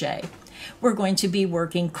crochet. We're going to be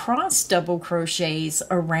working cross double crochets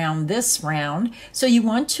around this round, so you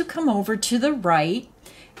want to come over to the right,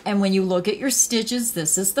 and when you look at your stitches,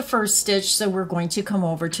 this is the first stitch, so we're going to come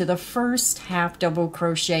over to the first 1/2 double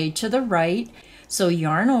crochet to the right. So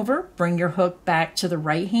yarn over, bring your hook back to the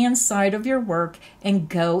right hand side of your work and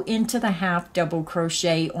go into the 1/2 double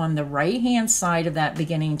crochet on the right hand side of that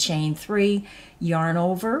beginning chain 3. Yarn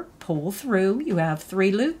over, pull through, you have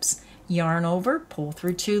 3 loops, yarn over, pull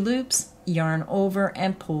through 2 loops, yarn over,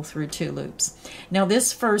 and pull through 2 loops. Now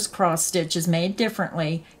this first cross stitch is made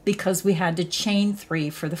differently because we had to chain 3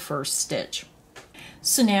 for the first stitch.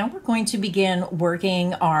 So now we're going to begin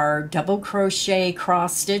working our double crochet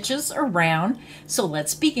cross stitches around. So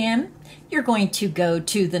let's begin. You're going to go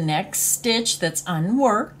to the next stitch that's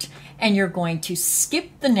unworked, and you're going to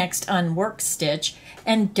skip the next unworked stitch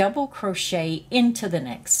and double crochet into the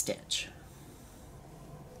next stitch.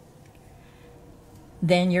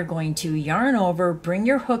 Then you're going to yarn over, bring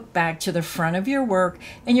your hook back to the front of your work,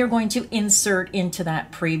 and you're going to insert into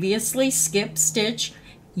that previously skipped stitch,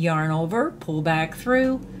 yarn over, pull back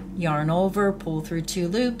through, yarn over, pull through 2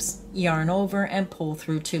 loops, yarn over, and pull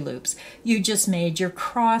through 2 loops. You just made your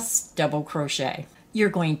cross double crochet. You're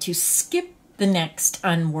going to skip the next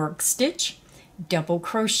unworked stitch, double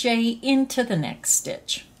crochet into the next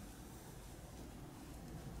stitch.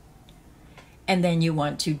 And then you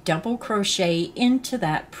want to double crochet into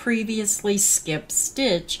that previously skipped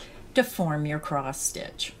stitch to form your cross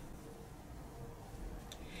stitch.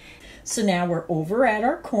 So now we're over at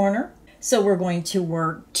our corner. So we're going to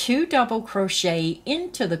work 2 double crochet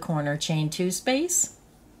into the corner chain 2 space.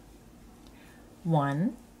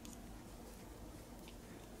 1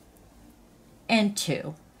 and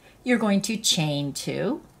 2. You're going to chain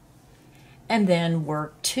 2 and then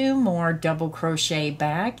work 2 more double crochet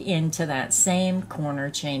back into that same corner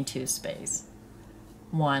chain 2 space.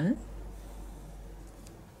 1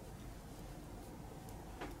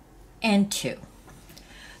 and 2.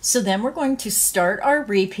 So then we're going to start our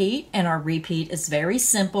repeat, and our repeat is very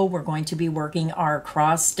simple. We're going to be working our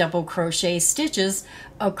cross double crochet stitches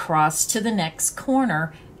across to the next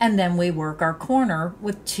corner, and then we work our corner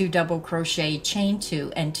with 2 double crochet, chain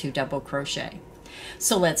 2, and 2 double crochet.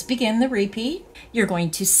 So let's begin the repeat. You're going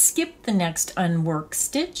to skip the next unworked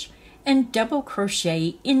stitch and double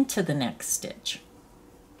crochet into the next stitch.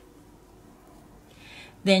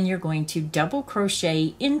 Then you're going to double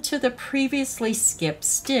crochet into the previously skipped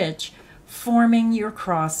stitch, forming your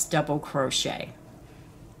cross double crochet.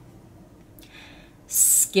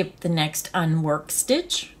 Skip the next unworked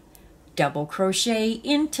stitch, double crochet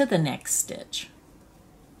into the next stitch.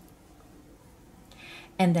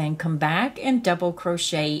 And then come back and double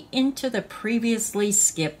crochet into the previously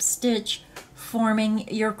skipped stitch, forming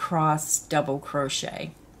your cross double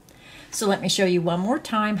crochet. So let me show you one more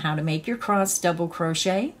time how to make your cross double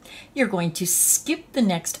crochet. You're going to skip the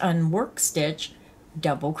next unworked stitch,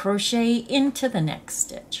 double crochet into the next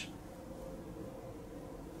stitch.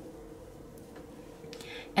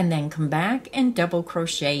 And then come back and double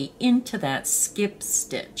crochet into that skipped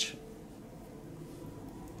stitch.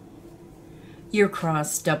 Your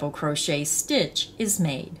cross double crochet stitch is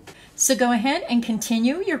made. So go ahead and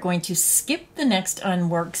continue. You're going to skip the next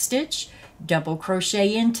unworked stitch, double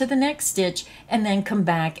crochet into the next stitch, and then come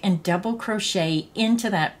back and double crochet into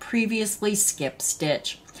that previously skipped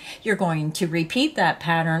stitch. You're going to repeat that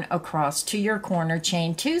pattern across to your corner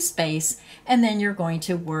chain 2 space, and then you're going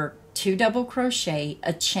to work 2 double crochet,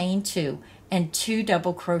 a chain 2, and 2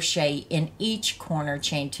 double crochet in each corner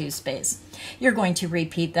chain 2 space. You're going to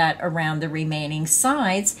repeat that around the remaining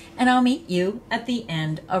sides, and I'll meet you at the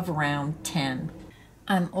end of round 10.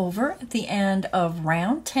 I'm over at the end of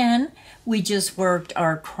round 10. We just worked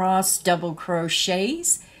our cross double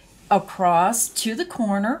crochets across to the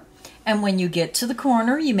corner, And when you get to the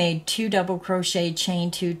corner, you made 2 double crochet, chain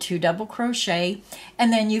 2, 2 double crochet,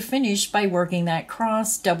 and then you finish by working that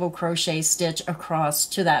cross double crochet stitch across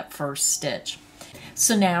to that first stitch.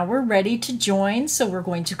 So now we're ready to join. So we're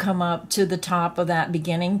going to come up to the top of that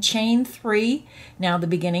beginning chain 3. Now the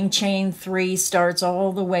beginning chain 3 starts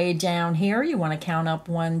all the way down here. You want to count up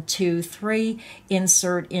 1, 2, 3,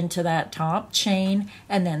 insert into that top chain,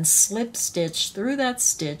 and then slip stitch through that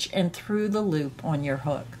stitch and through the loop on your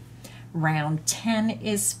hook. Round 10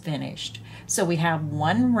 is finished. So we have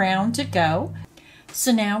 1 round to go.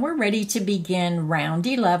 So now we're ready to begin round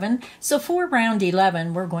 11. So for round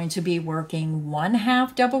 11, we're going to be working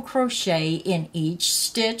 1/2 double crochet in each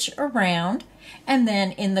stitch around. And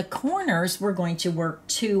then in the corners, we're going to work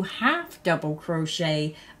 2 half double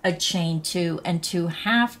crochet, a chain 2, and 2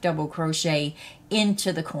 half double crochet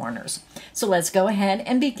into the corners. So let's go ahead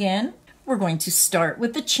and begin. We're going to start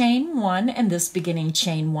with the chain 1, and this beginning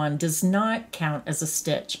chain 1 does not count as a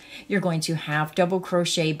stitch. You're going to half double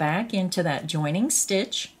crochet back into that joining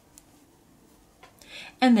stitch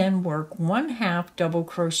and then work 1/2 double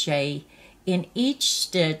crochet in each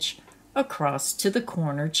stitch across to the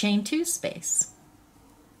corner chain 2 space.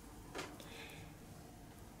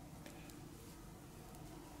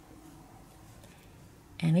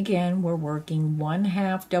 And again, we're working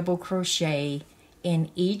 1/2 double crochet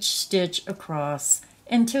in each stitch across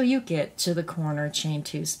until you get to the corner chain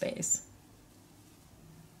 2 space.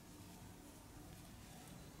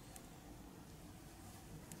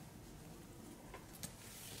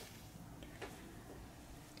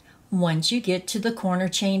 Once you get to the corner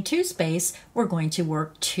chain 2 space, we're going to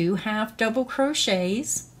work 2 half double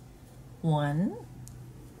crochets, 1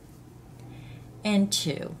 and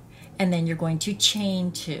 2, and then you're going to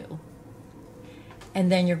chain 2. And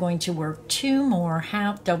then you're going to work 2 more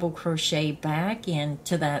half double crochet back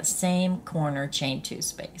into that same corner chain 2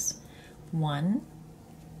 space. 1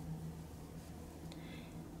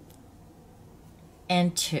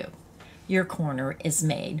 and 2. Your corner is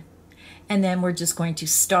made. And then we're just going to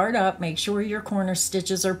start up, make sure your corner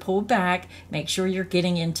stitches are pulled back, make sure you're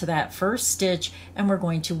getting into that first stitch, and we're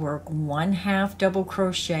going to work 1/2 double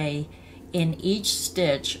crochet in each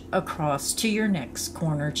stitch across to your next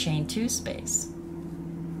corner chain 2 space.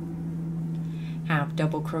 Half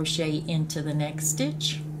double crochet into the next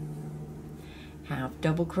stitch, half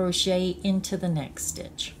double crochet into the next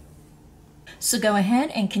stitch. So go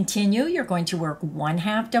ahead and continue. You're going to work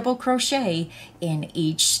 1/2 double crochet in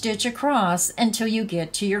each stitch across until you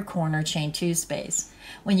get to your corner chain 2 space.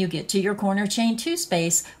 When you get to your corner chain 2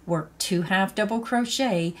 space, work 2 half double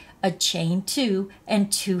crochet, a chain 2,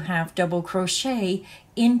 and 2 half double crochet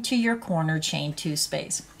into your corner chain 2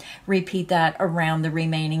 space. Repeat that around the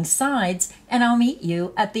remaining sides, and I'll meet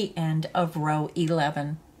you at the end of row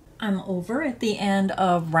 11. I'm over at the end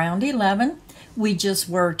of round 11. We just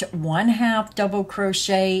worked 1/2 double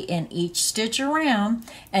crochet in each stitch around,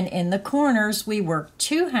 and in the corners we worked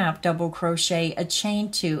 2 half double crochet, a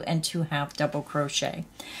chain 2, and 2 half double crochet.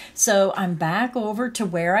 So I'm back over to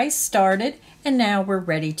where I started, and now we're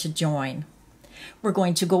ready to join. We're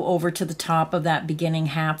going to go over to the top of that beginning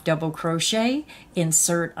half double crochet,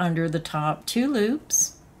 insert under the top 2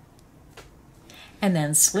 loops, and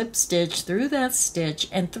then slip stitch through that stitch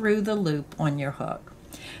and through the loop on your hook.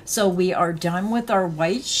 So we are done with our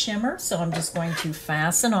white shimmer, so I'm just going to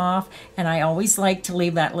fasten off, and I always like to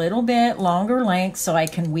leave that little bit longer length so I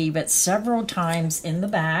can weave it several times in the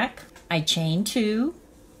back. I chain 2,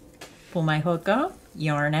 pull my hook up,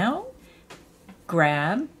 yarn out,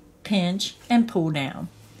 grab, pinch, and pull down.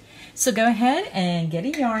 So go ahead and get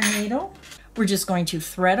a yarn needle. We're just going to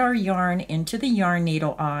thread our yarn into the yarn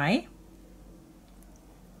needle eye.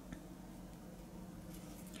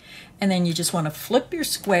 And then you just want to flip your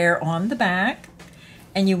square on the back,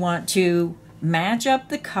 and you want to match up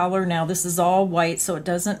the color. Now this is all white, so it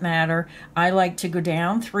doesn't matter. I like to go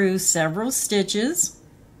down through several stitches.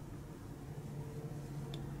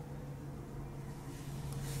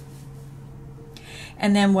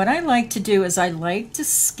 And then what I like to do is I like to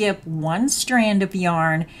skip one strand of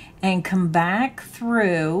yarn and come back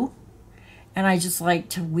through, and I just like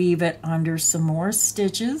to weave it under some more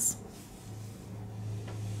stitches.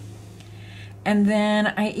 And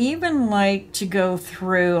then I even like to go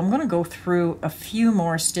through, I'm going to go through a few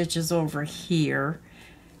more stitches over here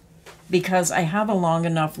because I have a long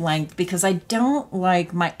enough length, because I don't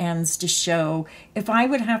like my ends to show. If I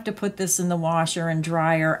would have to put this in the washer and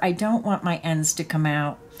dryer, I don't want my ends to come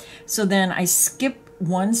out. So then I skip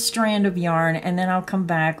one strand of yarn, and then I'll come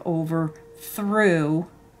back over through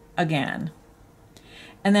again.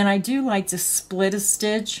 And then I do like to split a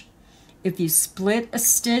stitch. If you split a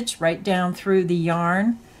stitch right down through the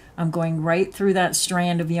yarn I'm going right through that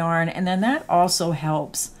strand of yarn, and then that also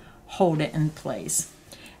helps hold it in place.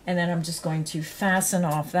 And then I'm just going to fasten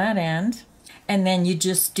off that end. And then you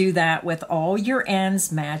just do that with all your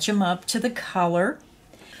ends, match them up to the color.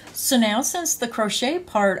 So now, since the crochet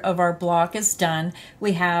part of our block is done,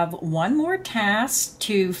 we have one more task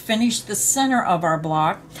to finish the center of our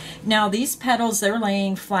block. Now these petals, they're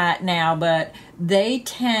laying flat now, but they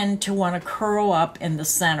tend to want to curl up in the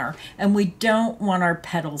center, and we don't want our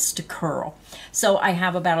petals to curl. So I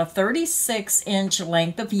have about a 36-inch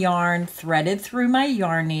length of yarn threaded through my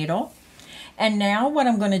yarn needle. And now what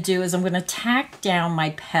I'm going to do is I'm going to tack down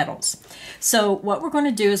my petals. So what we're going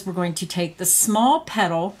to do is we're going to take the small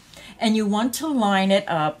petal, and you want to line it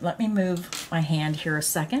up. Let me move my hand here a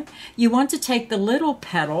second. You want to take the little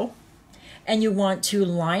petal and you want to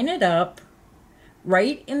line it up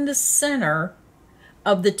right in the center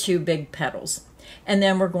of the two big petals. And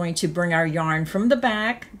then we're going to bring our yarn from the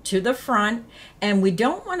back to the front, and we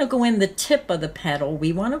don't want to go in the tip of the petal.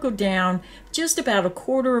 We want to go down just about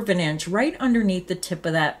 1/4 of an inch right underneath the tip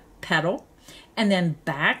of that petal, and then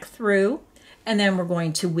back through, and then we're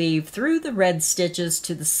going to weave through the red stitches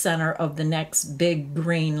to the center of the next big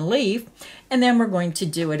green leaf, and then we're going to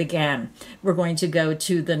do it again. We're going to go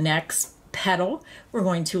to the next petal, we're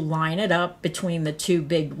going to line it up between the two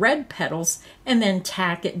big red petals and then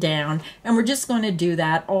tack it down, and we're just going to do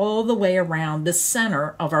that all the way around the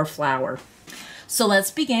center of our flower. So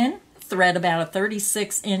let's begin. Thread about a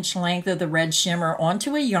 36-inch length of the red shimmer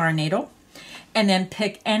onto a yarn needle, and then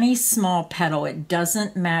pick any small petal. It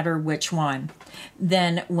doesn't matter which one.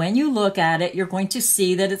 Then when you look at it, you're going to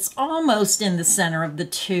see that it's almost in the center of the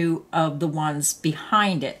two of the ones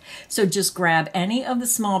behind it. So just grab any of the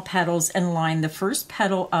small petals and line the first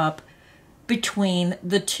petal up between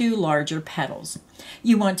the two larger petals.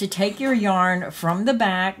 You want to take your yarn from the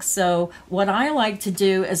back. So what I like to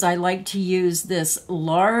do is I like to use this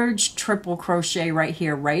large triple crochet right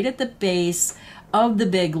here, right at the base of the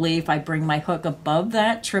big leaf. I bring my hook above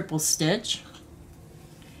that triple stitch,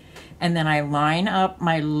 and then I line up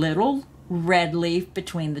my little red leaf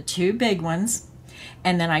between the two big ones,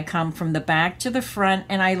 and then I come from the back to the front,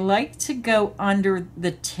 and I like to go under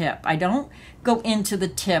the tip. I don't go into the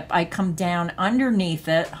tip, I come down underneath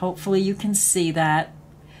it. Hopefully you can see that,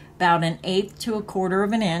 about 1/8 to 1/4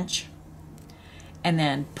 of an inch, and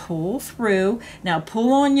then pull through. Now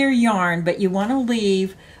pull on your yarn, but you want to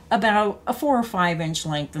leave about a 4 or 5 inch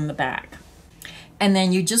length in the back. And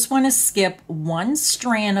then you just want to skip one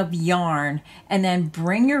strand of yarn and then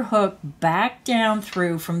bring your hook back down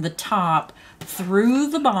through from the top through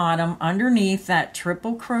the bottom underneath that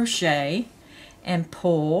triple crochet and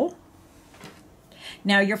pull.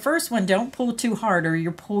 Now your first one, don't pull too hard or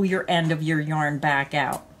you'll pull your end of your yarn back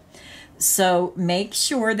out. So make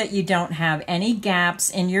sure that you don't have any gaps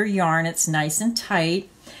in your yarn. It's nice and tight.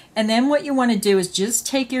 And then what you want to do is just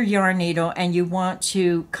take your yarn needle and you want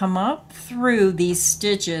to come up through these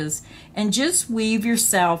stitches and just weave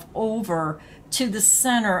yourself over to the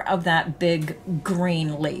center of that big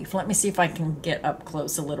green leaf. Let me see if I can get up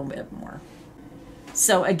close a little bit more.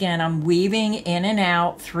 So again, I'm weaving in and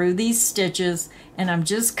out through these stitches, and I'm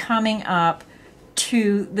just coming up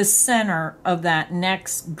to the center of that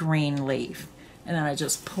next green leaf. And then I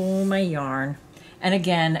just pull my yarn. And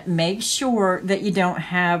again, make sure that you don't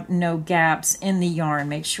have no gaps in the yarn.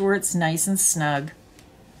 Make sure it's nice and snug.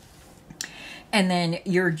 And then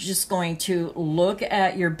you're just going to look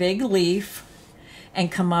at your big leaf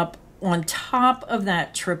and come up on top of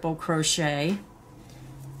that triple crochet.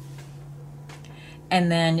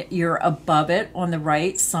 And then you're above it on the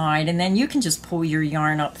right side. And then you can just pull your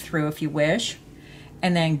yarn up through if you wish.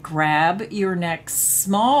 And then grab your next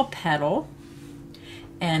small petal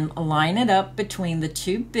and line it up between the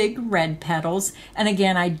two big red petals. And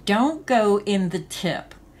again, I don't go in the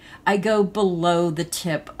tip. I go below the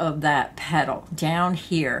tip of that petal, down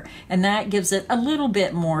here. And that gives it a little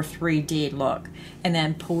bit more 3D look. And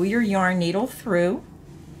then pull your yarn needle through.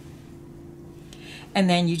 And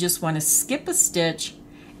then you just want to skip a stitch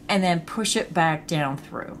and then push it back down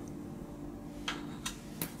through.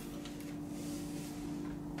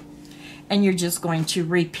 And you're just going to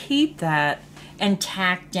repeat that and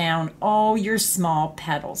tack down all your small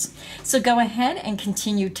petals. So go ahead and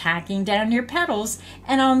continue tacking down your petals,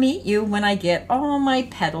 and I'll meet you when I get all my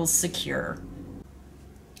petals secure.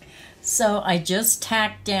 So I just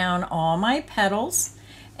tacked down all my petals,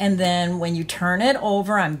 and then when you turn it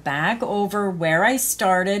over, I'm back over where I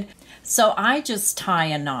started. So I just tie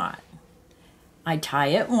a knot. I tie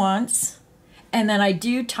it once, and then I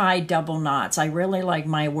do tie double knots. I really like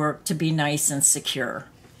my work to be nice and secure.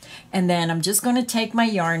 And then I'm just going to take my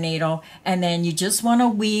yarn needle, and then you just want to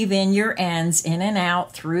weave in your ends in and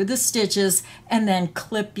out through the stitches and then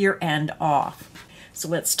clip your end off. So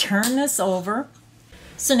let's turn this over.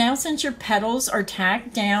 So now since your petals are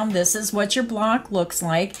tacked down, this is what your block looks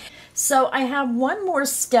like. So I have one more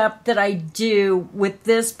step that I do with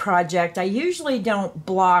this project. I usually don't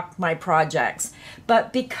block my projects,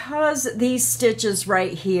 but because these stitches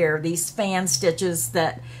right here, these fan stitches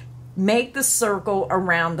that make the circle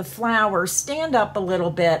around the flower stand up a little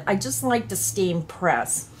bit, I just like to steam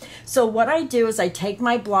press. So what I do is I take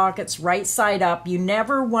my block, it's right side up. You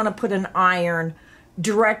never want to put an iron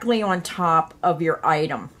directly on top of your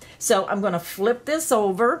item. So I'm going to flip this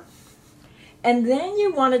over, and then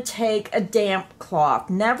you want to take a damp cloth.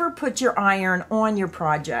 Never put your iron on your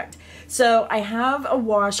project. So I have a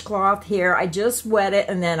washcloth here. I just wet it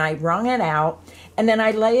and then I wrung it out, and then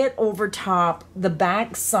I lay it over top the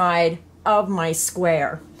back side of my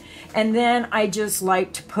square. And then I just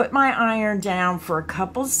like to put my iron down for a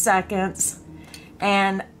couple seconds,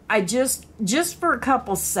 and I just for a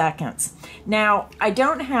couple seconds. Now, I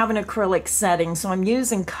don't have an acrylic setting, so I'm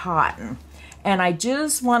using cotton. And I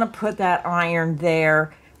just want to put that iron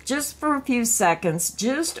there just for a few seconds,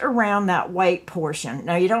 just around that white portion.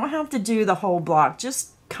 Now, you don't have to do the whole block,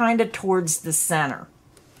 just kind of towards the center.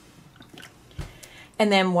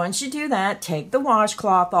 And then once you do that, take the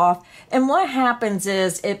washcloth off. And what happens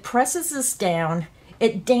is it presses this down,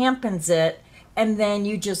 it dampens it, and then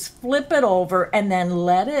you just flip it over and then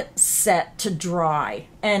let it set to dry.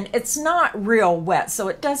 And it's not real wet, so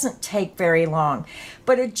it doesn't take very long,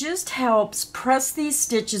 but it just helps press these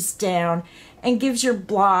stitches down and gives your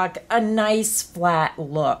block a nice flat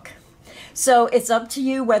look. So it's up to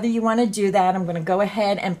you whether you want to do that. I'm going to go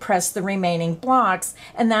ahead and press the remaining blocks,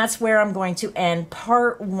 and that's where I'm going to end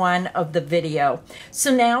part 1 of the video.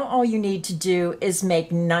 So now all you need to do is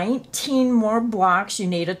make 19 more blocks. You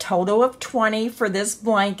need a total of 20 for this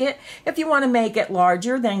blanket. If you want to make it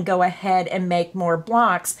larger, then go ahead and make more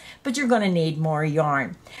blocks, but you're going to need more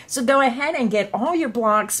yarn. So go ahead and get all your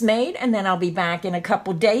blocks made, and then I'll be back in a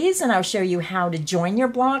couple days and I'll show you how to join your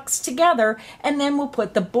blocks together, and then we'll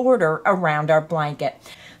put the border around our blanket.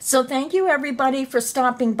 So thank you everybody for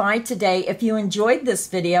stopping by today. If you enjoyed this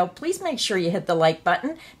video, please make sure you hit the like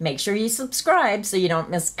button. Make sure you subscribe so you don't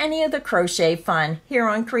miss any of the crochet fun here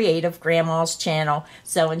on Creative Grandma's channel.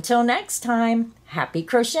 So until next time, happy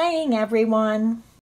crocheting everyone.